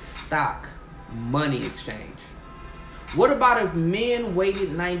 but for stock, money exchange? What about if men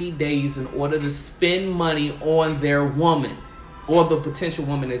waited 90 days in order to spend money on their woman or the potential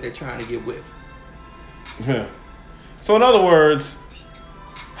woman that they're trying to get with? Yeah. So, in other words,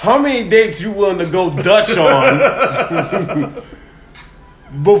 how many dates you willing to go Dutch on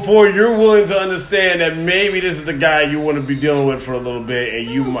before you're willing to understand that maybe this is the guy you want to be dealing with for a little bit, and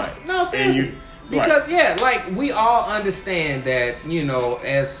you might? No, seriously. Because, yeah, like, we all understand that, you know,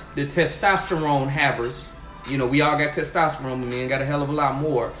 as the testosterone havers, you know, we all got testosterone, men got a hell of a lot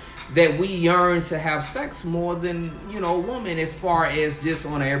more, that we yearn to have sex more than, you know, a woman as far as just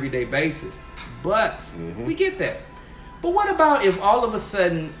on an everyday basis. But we get that. But what about if all of a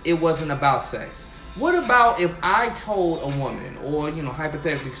sudden it wasn't about sex? What about if I told a woman, or, you know,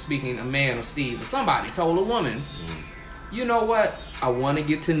 hypothetically speaking, a man or Steve or somebody told a woman, you know what? I want to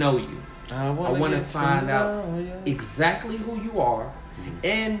get to know you. I want to find out exactly who you are.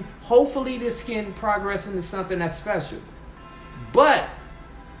 And hopefully this can progress into something that's special. But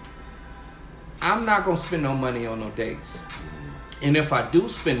I'm not going to spend no money on no dates. And if I do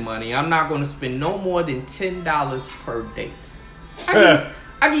spend money, I'm not going to spend no more than $10 per date.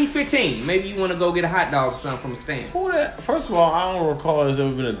 I give you 15. Maybe you want to go get a hot dog or something from a stand. First of all, I don't recall there's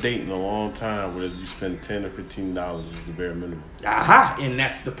ever been a date in a long time where you spend $10 or $15 is the bare minimum. Aha! And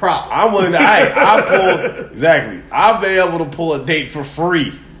that's the problem. I wanted to, I pulled exactly. I've been able to pull a date for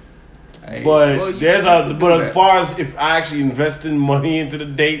free. Hey, but but as far as if I actually invested money into the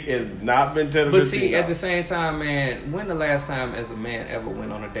date, it's not been $10 or $15. But see, at the same time, man, when the last time as a man ever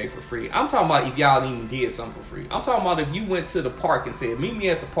went on a date for free? I'm talking about if y'all even did something for free. I'm talking about if you went to the park and said, meet me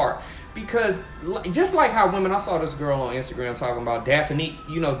at the park. Because just like how women, I saw this girl on Instagram talking about Daphne.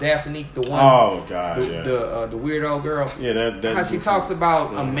 You know Daphne, the one. Oh God, the weirdo girl. Yeah, that how she talks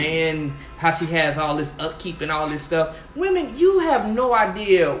about a man, how she has all this upkeep and all this stuff. Women, you have no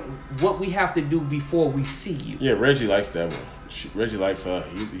idea what we have to do before we see you. Yeah, Reggie likes that one. Reggie likes her.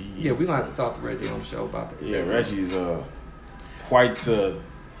 Yeah, we're gonna have to talk to Reggie on the show about that. Yeah, Reggie's quite.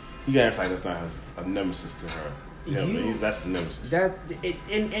 He acts like that's not a nemesis to her. Yeah, that's the nemesis.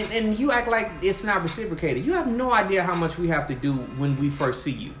 And you act like it's not reciprocated. You have no idea how much we have to do when we first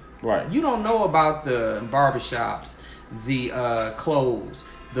see you. Right. You don't know about the barbershops, the clothes,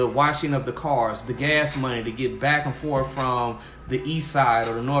 the washing of the cars, the gas money to get back and forth from the east side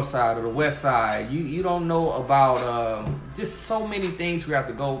or the north side or the west side. You don't know about just so many things we have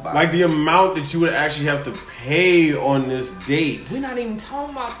to go by. Like the amount that you would actually have to pay on this date. We're not even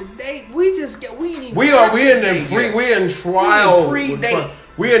talking about the date. We're in trial. Pre-date.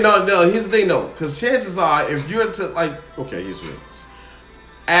 Here's the thing though, because chances are if you're here's this.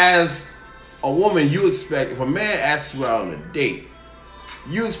 As a woman, you expect if a man asks you out on a date,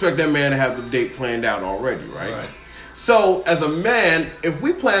 you expect that man to have the date planned out already, right? So, as a man, if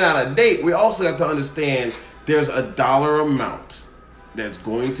we plan out a date, we also have to understand there's a dollar amount that's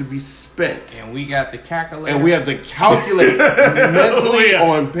going to be spent. And we got the calculator. And we have to calculate mentally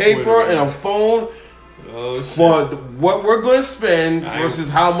on paper and a phone for what we're going to spend versus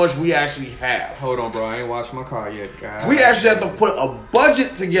how much we actually have. Hold on, bro. I ain't washed my car yet, guys. We actually have to put a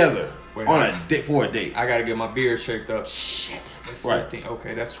budget together. For a date. I gotta get my beard shaped up. Shit. That's 15.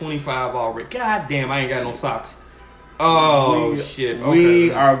 Okay, that's 25 already. God damn, I ain't got no socks. Oh, shit. Okay.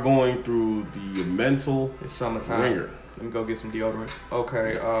 We are going through the mental It's summertime. ringer. Let me go get some deodorant.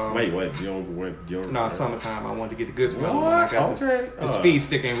 Okay. Wait. You don't wear deodorant? No, summertime. I wanted to get the good smell. I got the speed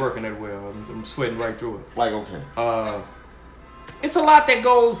stick ain't working that well. I'm sweating right through it. It's a lot that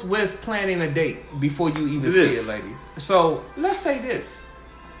goes with planning a date before you even see it, ladies. So, let's say this.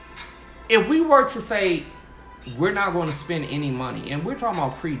 if we were to say we're not going to spend any money, and we're talking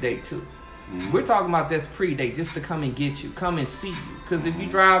about pre-date too. We're talking about this pre-date just to come and get you, come and see you. Because if you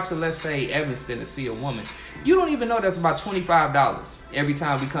drive to, let's say, Evanston to see a woman, you don't even know that's about $25 every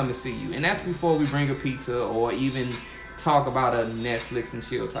time we come to see you. And that's before we bring a pizza or even talk about a Netflix and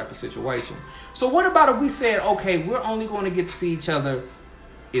chill type of situation. So what about if we said, okay, we're only going to get to see each other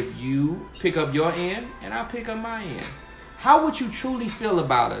if you pick up your end and I pick up my end? How would you truly feel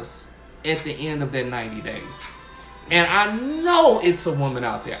about us at the end of that 90 days? And I know it's a woman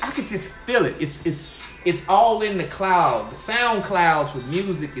out there. I could just feel it. It's all in the cloud. The sound clouds with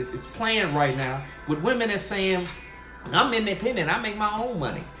music is playing right now with women that's saying, I'm independent. I make my own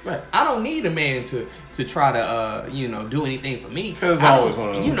money. Right. I don't need a man to try to do anything for me. Because always one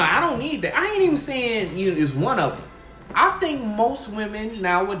of them. I don't need that. I ain't even saying it's one of them. I think most women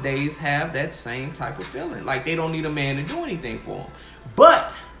nowadays have that same type of feeling. Like they don't need a man to do anything for them.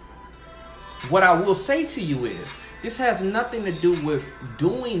 But what I will say to you is, this has nothing to do with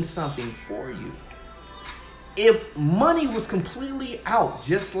doing something for you. If money was completely out,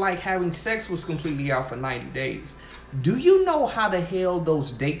 just like having sex was completely out for 90 days, do you know how the hell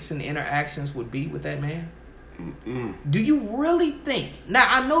those dates and interactions would be with that man? Mm-mm. Do you really think? Now,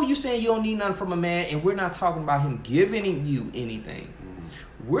 I know you're saying you don't need nothing from a man, and we're not talking about him giving you anything.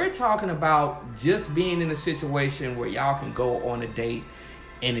 We're talking about just being in a situation where y'all can go on a date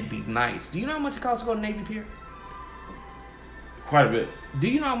and it'd be nice. Do you know how much it costs to go to Navy Pier? Quite a bit. Do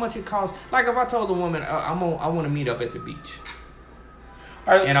you know how much it costs? Like if I told a woman, I want to meet up at the beach,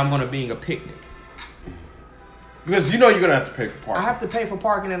 and I'm going to bring a picnic. Because you're going to have to pay for parking. I have to pay for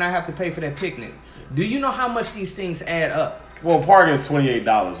parking, and I have to pay for that picnic. Do you know how much these things add up? Well, parking is $28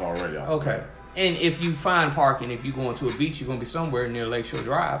 already. Okay. And if you find parking, if you go into a beach, you're going to be somewhere near Lakeshore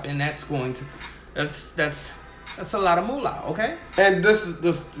Drive, and that's going to, that's a lot of moolah, okay? And this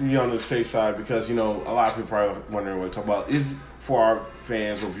on the safe side, because, a lot of people probably wondering what we talk about. Is for our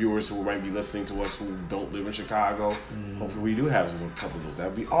fans or viewers who might be listening to us who don't live in Chicago. Hopefully we do have a couple of those. That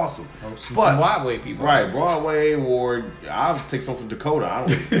would be awesome. But Broadway people. Right, Broadway, or I'll take some from Dakota. I don't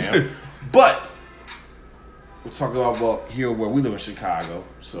give a damn. But we're talking about here where we live in Chicago.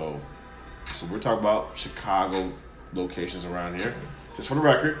 So we're talking about Chicago locations around here, just for the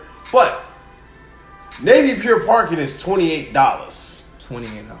record. But Navy Pier parking is $28.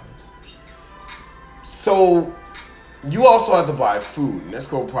 $28. So you also have to buy food, and that's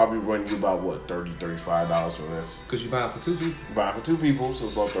going to probably run you about, what, $30, $35 for this. Because you're buying for two people? You're buying for two people, so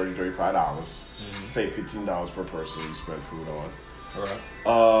it's about $30, $35. Say $15 per person you spend food on.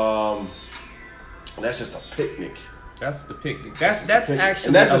 All right. That's just a picnic. That's the picnic. That's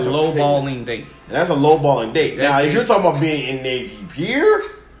actually that's a low-balling date. And that's a low-balling date. Now, if you're talking about being in Navy Pier,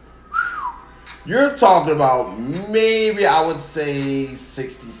 you're talking about maybe, I would say,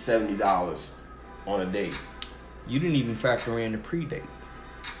 $60, $70 on a date. You didn't even factor in the pre-date.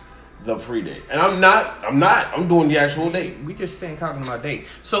 The pre-date. And I'm doing the actual date. We just ain't talking about date.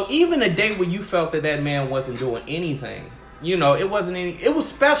 So even a date where you felt that man wasn't doing anything, it wasn't it was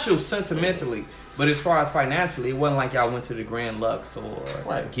special sentimentally, but as far as financially, it wasn't like y'all went to the Grand Lux or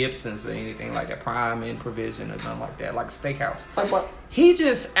Gibson's or anything like that, Prime and Provision or nothing like that, like a steakhouse. Like what? He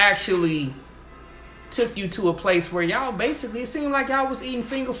just actually took you to a place where y'all basically, it seemed like y'all was eating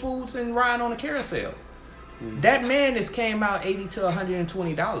finger foods and riding on a carousel. That man just came out $80 to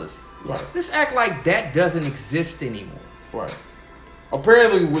 $120. Right. Let's act like that doesn't exist anymore. Right.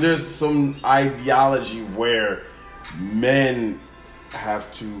 Apparently, there's some ideology where men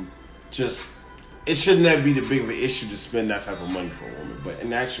have to just, it shouldn't have be the big of an issue to spend that type of money for a woman. But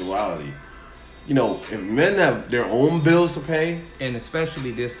in actuality, if men have their own bills to pay, and especially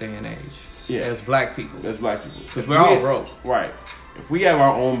this day and age, as black people, because we're all broke. Right. If we have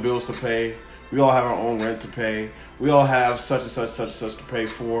our own bills to pay, we all have our own rent to pay, we all have such and such to pay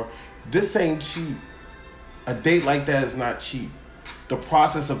for. This ain't cheap. A date like that is not cheap. The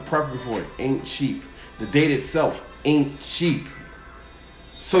process of prepping for it ain't cheap. The date itself ain't cheap.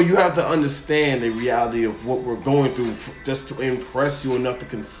 So you have to understand the reality of what we're going through just to impress you enough to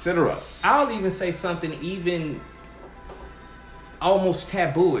consider us. I'll even say something even almost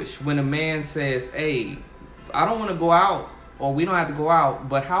tabooish when a man says, hey, I don't want to go out, or we don't have to go out,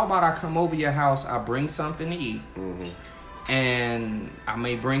 but how about I come over your house, I bring something to eat, and I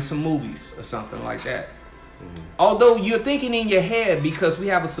may bring some movies or something like that. Although you're thinking in your head, because we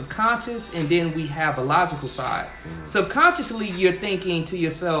have a subconscious and then we have a logical side. Subconsciously, you're thinking to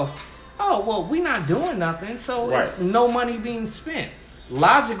yourself, oh, well, we're not doing nothing, so it's no money being spent.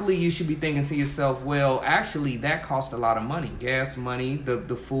 logically you should be thinking to yourself, well, actually that costs a lot of money. Gas money,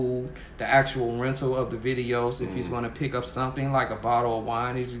 the food, the actual rental of the videos. If he's going to pick up something like a bottle of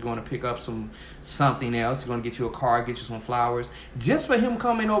wine, he's going to pick up something else. He's going to get you a car, get you some flowers. Just for him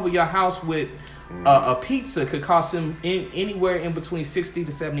coming over your house with a pizza could cost him anywhere in between $60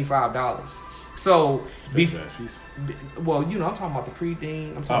 to $75. So, well, you know, I'm talking about the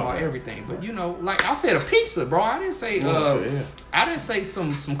pre-thing. I'm talking about everything. But you know, like I said, a pizza, bro. I didn't say I didn't say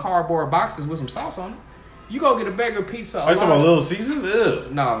some cardboard boxes with some sauce on it. You go get a burger pizza. Are you talking about Little Caesars?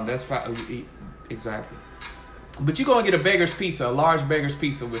 Ew. No, that's fine. Exactly. But you go and get a beggar's pizza, a large beggar's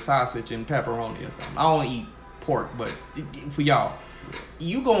pizza with sausage and pepperoni or something. I don't eat pork, but for y'all,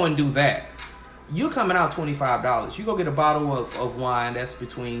 you go and do that. You're coming out $25. You go get a bottle of wine, that's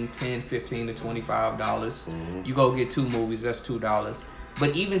between $10, $15 to $25. You go get 2 movies, that's $2.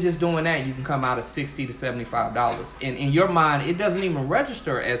 But even just doing that, you can come out of $60 to $75. And in your mind, it doesn't even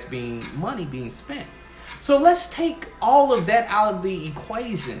register as being money being spent. So let's take all of that out of the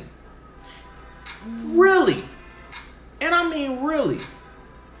equation. Really, and I mean really,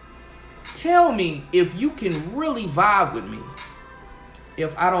 tell me if you can really vibe with me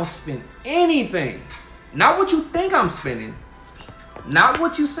if I don't spend anything. Not what you think I'm spending. Not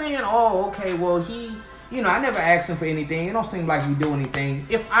what you saying, oh, okay, well, I never asked him for anything. It don't seem like we do anything.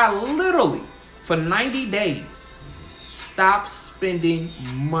 If I literally, for 90 days, stop spending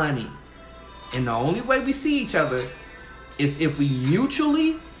money, and the only way we see each other is if we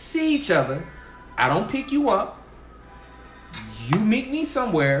mutually see each other. I don't pick you up. You meet me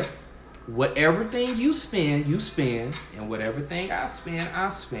somewhere. Whatever thing you spend, and whatever thing I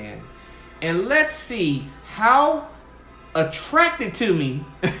spend. And let's see how attracted to me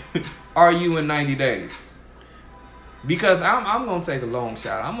are you in 90 days. Because I'm going to take a long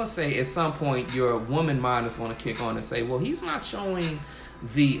shot. I'm going to say at some point your woman mind is going to kick on and say, well, he's not showing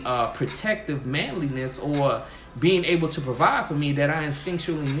the protective manliness or being able to provide for me that I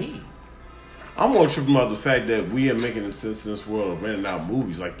instinctually need. I'm more tripping about the fact that we are making sense in this world of renting out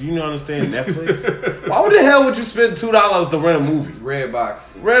movies. Like, do you not understand Netflix? Why the hell would you spend $2 to rent a movie?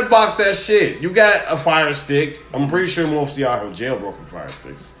 Redbox that shit. You got a Fire Stick. I'm pretty sure most of y'all have jailbroken Fire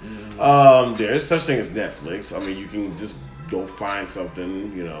Sticks. There's such thing as Netflix. I mean, you can just go find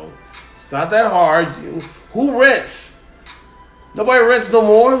something, you know. It's not that hard. Who rents? Nobody rents no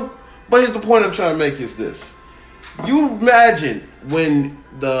more. But here's the point I'm trying to make is this. You imagine when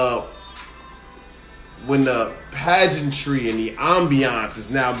the pageantry and the ambiance has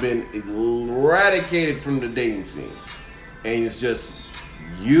now been eradicated from the dating scene, and it's just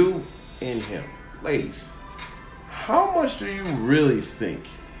you and him. Ladies, how much do you really think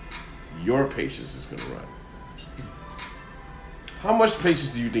your patience is going to run? How much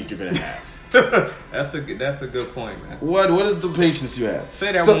patience do you think you're going to have? That's a good point, man. What is the patience you have?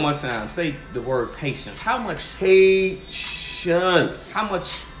 Say that one more time. Say the word patience. How much patience?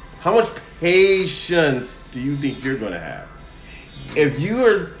 How much patience do you think you're going to have? If you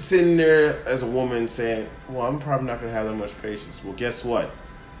are sitting there as a woman saying, well, I'm probably not going to have that much patience. Well, guess what?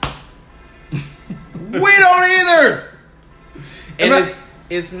 We don't either. And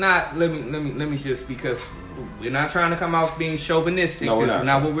it's not, let me just, because we're not trying to come off being chauvinistic. No, this is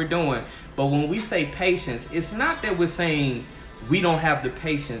not what we're doing. But when we say patience, it's not that we're saying we don't have the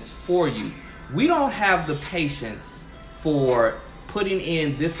patience for you. We don't have the patience for putting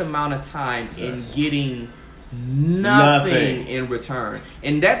in this amount of time and getting nothing in return.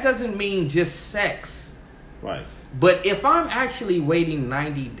 And that doesn't mean just sex. Right. But if I'm actually waiting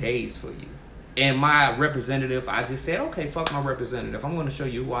 90 days for you, and my representative, I just said, okay, fuck my representative, I'm going to show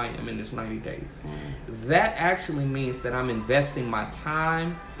you who I am in this 90 days. That actually means that I'm investing my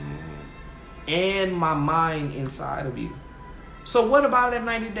time and my mind inside of you. So what about that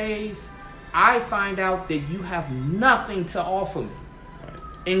 90 days? I find out that you have nothing to offer me,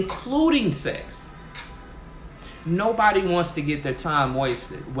 including sex. Nobody wants to get their time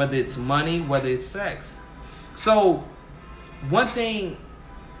wasted, whether it's money, whether it's sex. So one thing,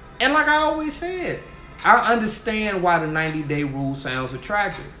 and like I always said, I understand why the 90-day rule sounds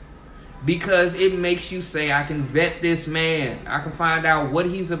attractive. Because it makes you say, I can vet this man. I can find out what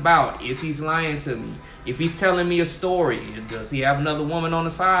he's about, if he's lying to me, if he's telling me a story. Does he have another woman on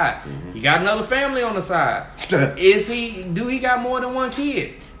the side? He got another family on the side. Do he got more than one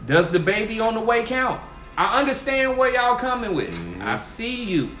kid? Does the baby on the way count? I understand where y'all coming with. I see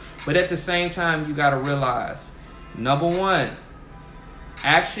you. But at the same time, you got to realize, number one,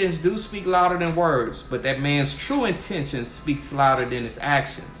 actions do speak louder than words, but that man's true intention speaks louder than his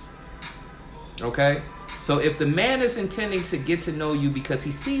actions. Okay? So if the man is intending to get to know you because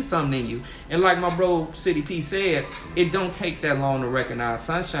he sees something in you, and like my bro City P said, it don't take that long to recognize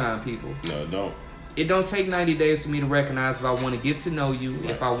sunshine, people. No, it don't. It don't take 90 days for me to recognize if I want to get to know you,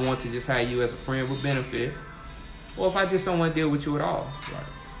 if I want to just have you as a friend with benefit, or if I just don't want to deal with you at all. Right.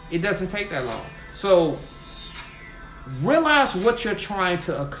 It doesn't take that long. So realize what you're trying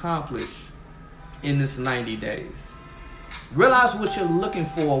to accomplish in this 90 days. Realize what you're looking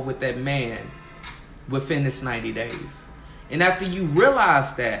for with that man within this 90 days. And after you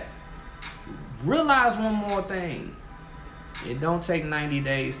realize that, realize one more thing. It don't take 90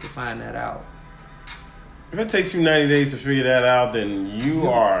 days to find that out. If it takes you 90 days to figure that out, then you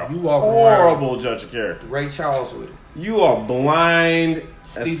are a are horrible judge of character. Ray Charles with it. You are blind.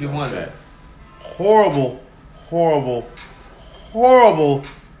 Stevie Wonder. Horrible, horrible, horrible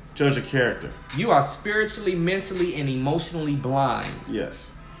judge of character. You are spiritually, mentally, and emotionally blind.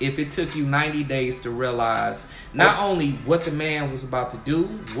 Yes. If it took you 90 days to realize not only what the man was about to do,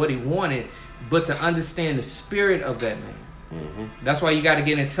 what he wanted, but to understand the spirit of that man. Mm-hmm. That's why you got to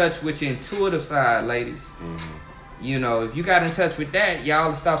get in touch with your intuitive side, ladies. Mm-hmm. You know, if you got in touch with that,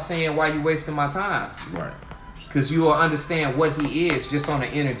 y'all stop saying, why you wasting my time? Right. Because you will understand what he is just on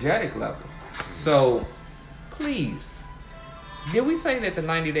an energetic level. Mm-hmm. So, please, did we say that the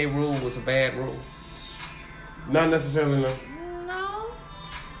 90-day rule was a bad rule? Not necessarily, no. No.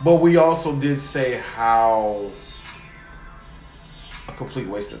 But we also did say how a complete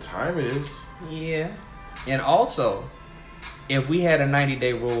waste of time it is. Yeah. And also, if we had a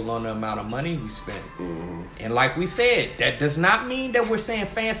 90-day rule on the amount of money we spent, mm-hmm. and like we said, that does not mean that we're saying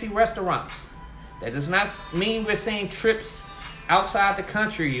fancy restaurants. That does not mean we're saying trips outside the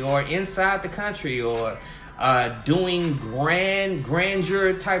country or inside the country or doing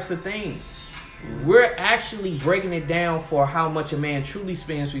grandeur types of things. We're actually breaking it down for how much a man truly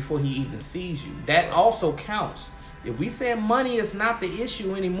spends before he even sees you. That also counts. If we say money is not the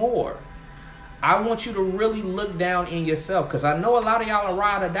issue anymore, I want you to really look down in yourself, because I know a lot of y'all are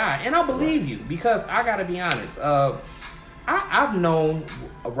ride or die, and I believe you, because I gotta be honest. I've known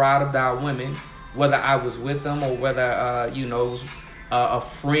ride or die women, whether I was with them or whether it was a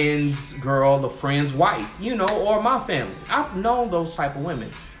friend's girl, a friend's wife, or my family. I've known those type of women.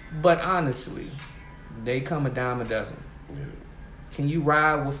 But honestly, they come a dime a dozen. Yeah. Can you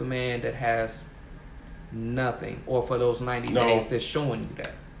ride with a man that has nothing, or for those 90 days that's showing you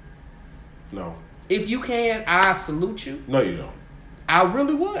that? No. If you can, I salute you. No, you don't. I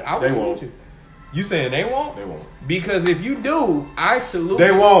really would. I would salute you. You saying they won't? They won't. Because if you do, I salute you.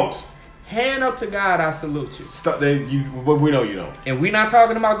 They won't. Hand up to God, I salute you. But we know you don't. And we're not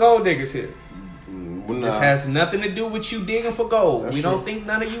talking about gold diggers here. Nah. This has nothing to do with you digging for gold. That's we true. Don't think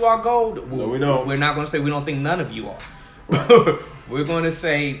none of you are gold. No, we don't. We're not going to say we don't think none of you are. We're going to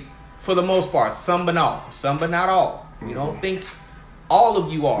say, for the most part, some but not all. Mm-hmm. We don't think all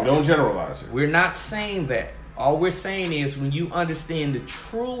of you are. We don't generalize it. We're not saying that. All we're saying is when you understand the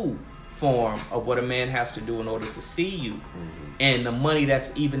true form of what a man has to do in order to see you, mm-hmm. and the money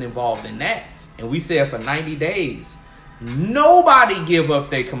that's even involved in that. And we said for 90 days, nobody give up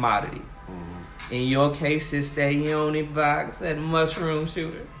their commodity. In your case, it's that Yoni box, that mushroom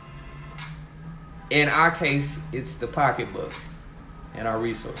shooter. In our case, it's the pocketbook and our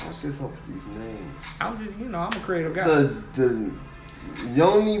resources. What's this up with these names? I'm just, I'm a creative guy. The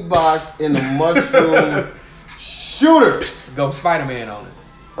Yoni box and the mushroom shooter. Psst, go Spider-Man on it.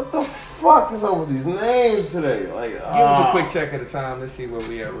 What the fuck is up with these names today? Give us a quick check at a time. Let's see where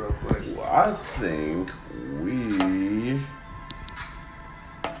we at real quick. Well, I think we...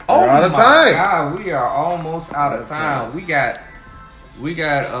 We're out of time. God, we are almost out of time. Right. We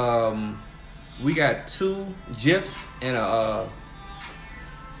got 2 GIFs and a.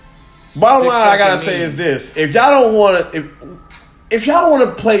 Bottom line, I gotta say is this: if y'all don't want to, if y'all want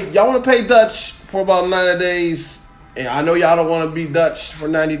to play, y'all want to pay Dutch for about 90 days, and I know y'all don't want to be Dutch for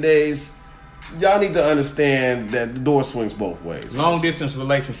 90 days. Y'all need to understand that the door swings both ways. Long distance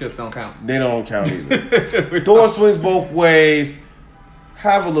relationships don't count. They don't count either. Door swings both ways.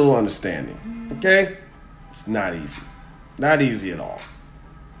 Have a little understanding, okay? It's not easy. Not easy at all.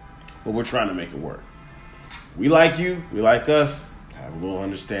 But we're trying to make it work. We like you. We like us. Have a little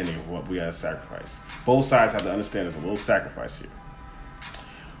understanding of what we got to sacrifice. Both sides have to understand there's a little sacrifice here.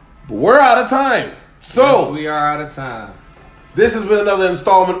 But we're out of time. So, yes, we are out of time. This has been another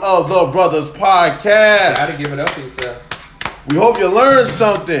installment of The Brothers Podcast. Gotta give it up to yourselves. We hope you learned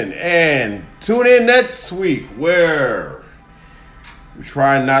something. And tune in next week where... we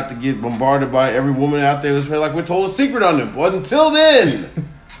try not to get bombarded by every woman out there who's like we're told a secret on them. But until then,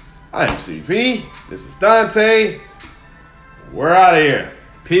 I am CP. This is Dante. We're out of here.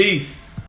 Peace.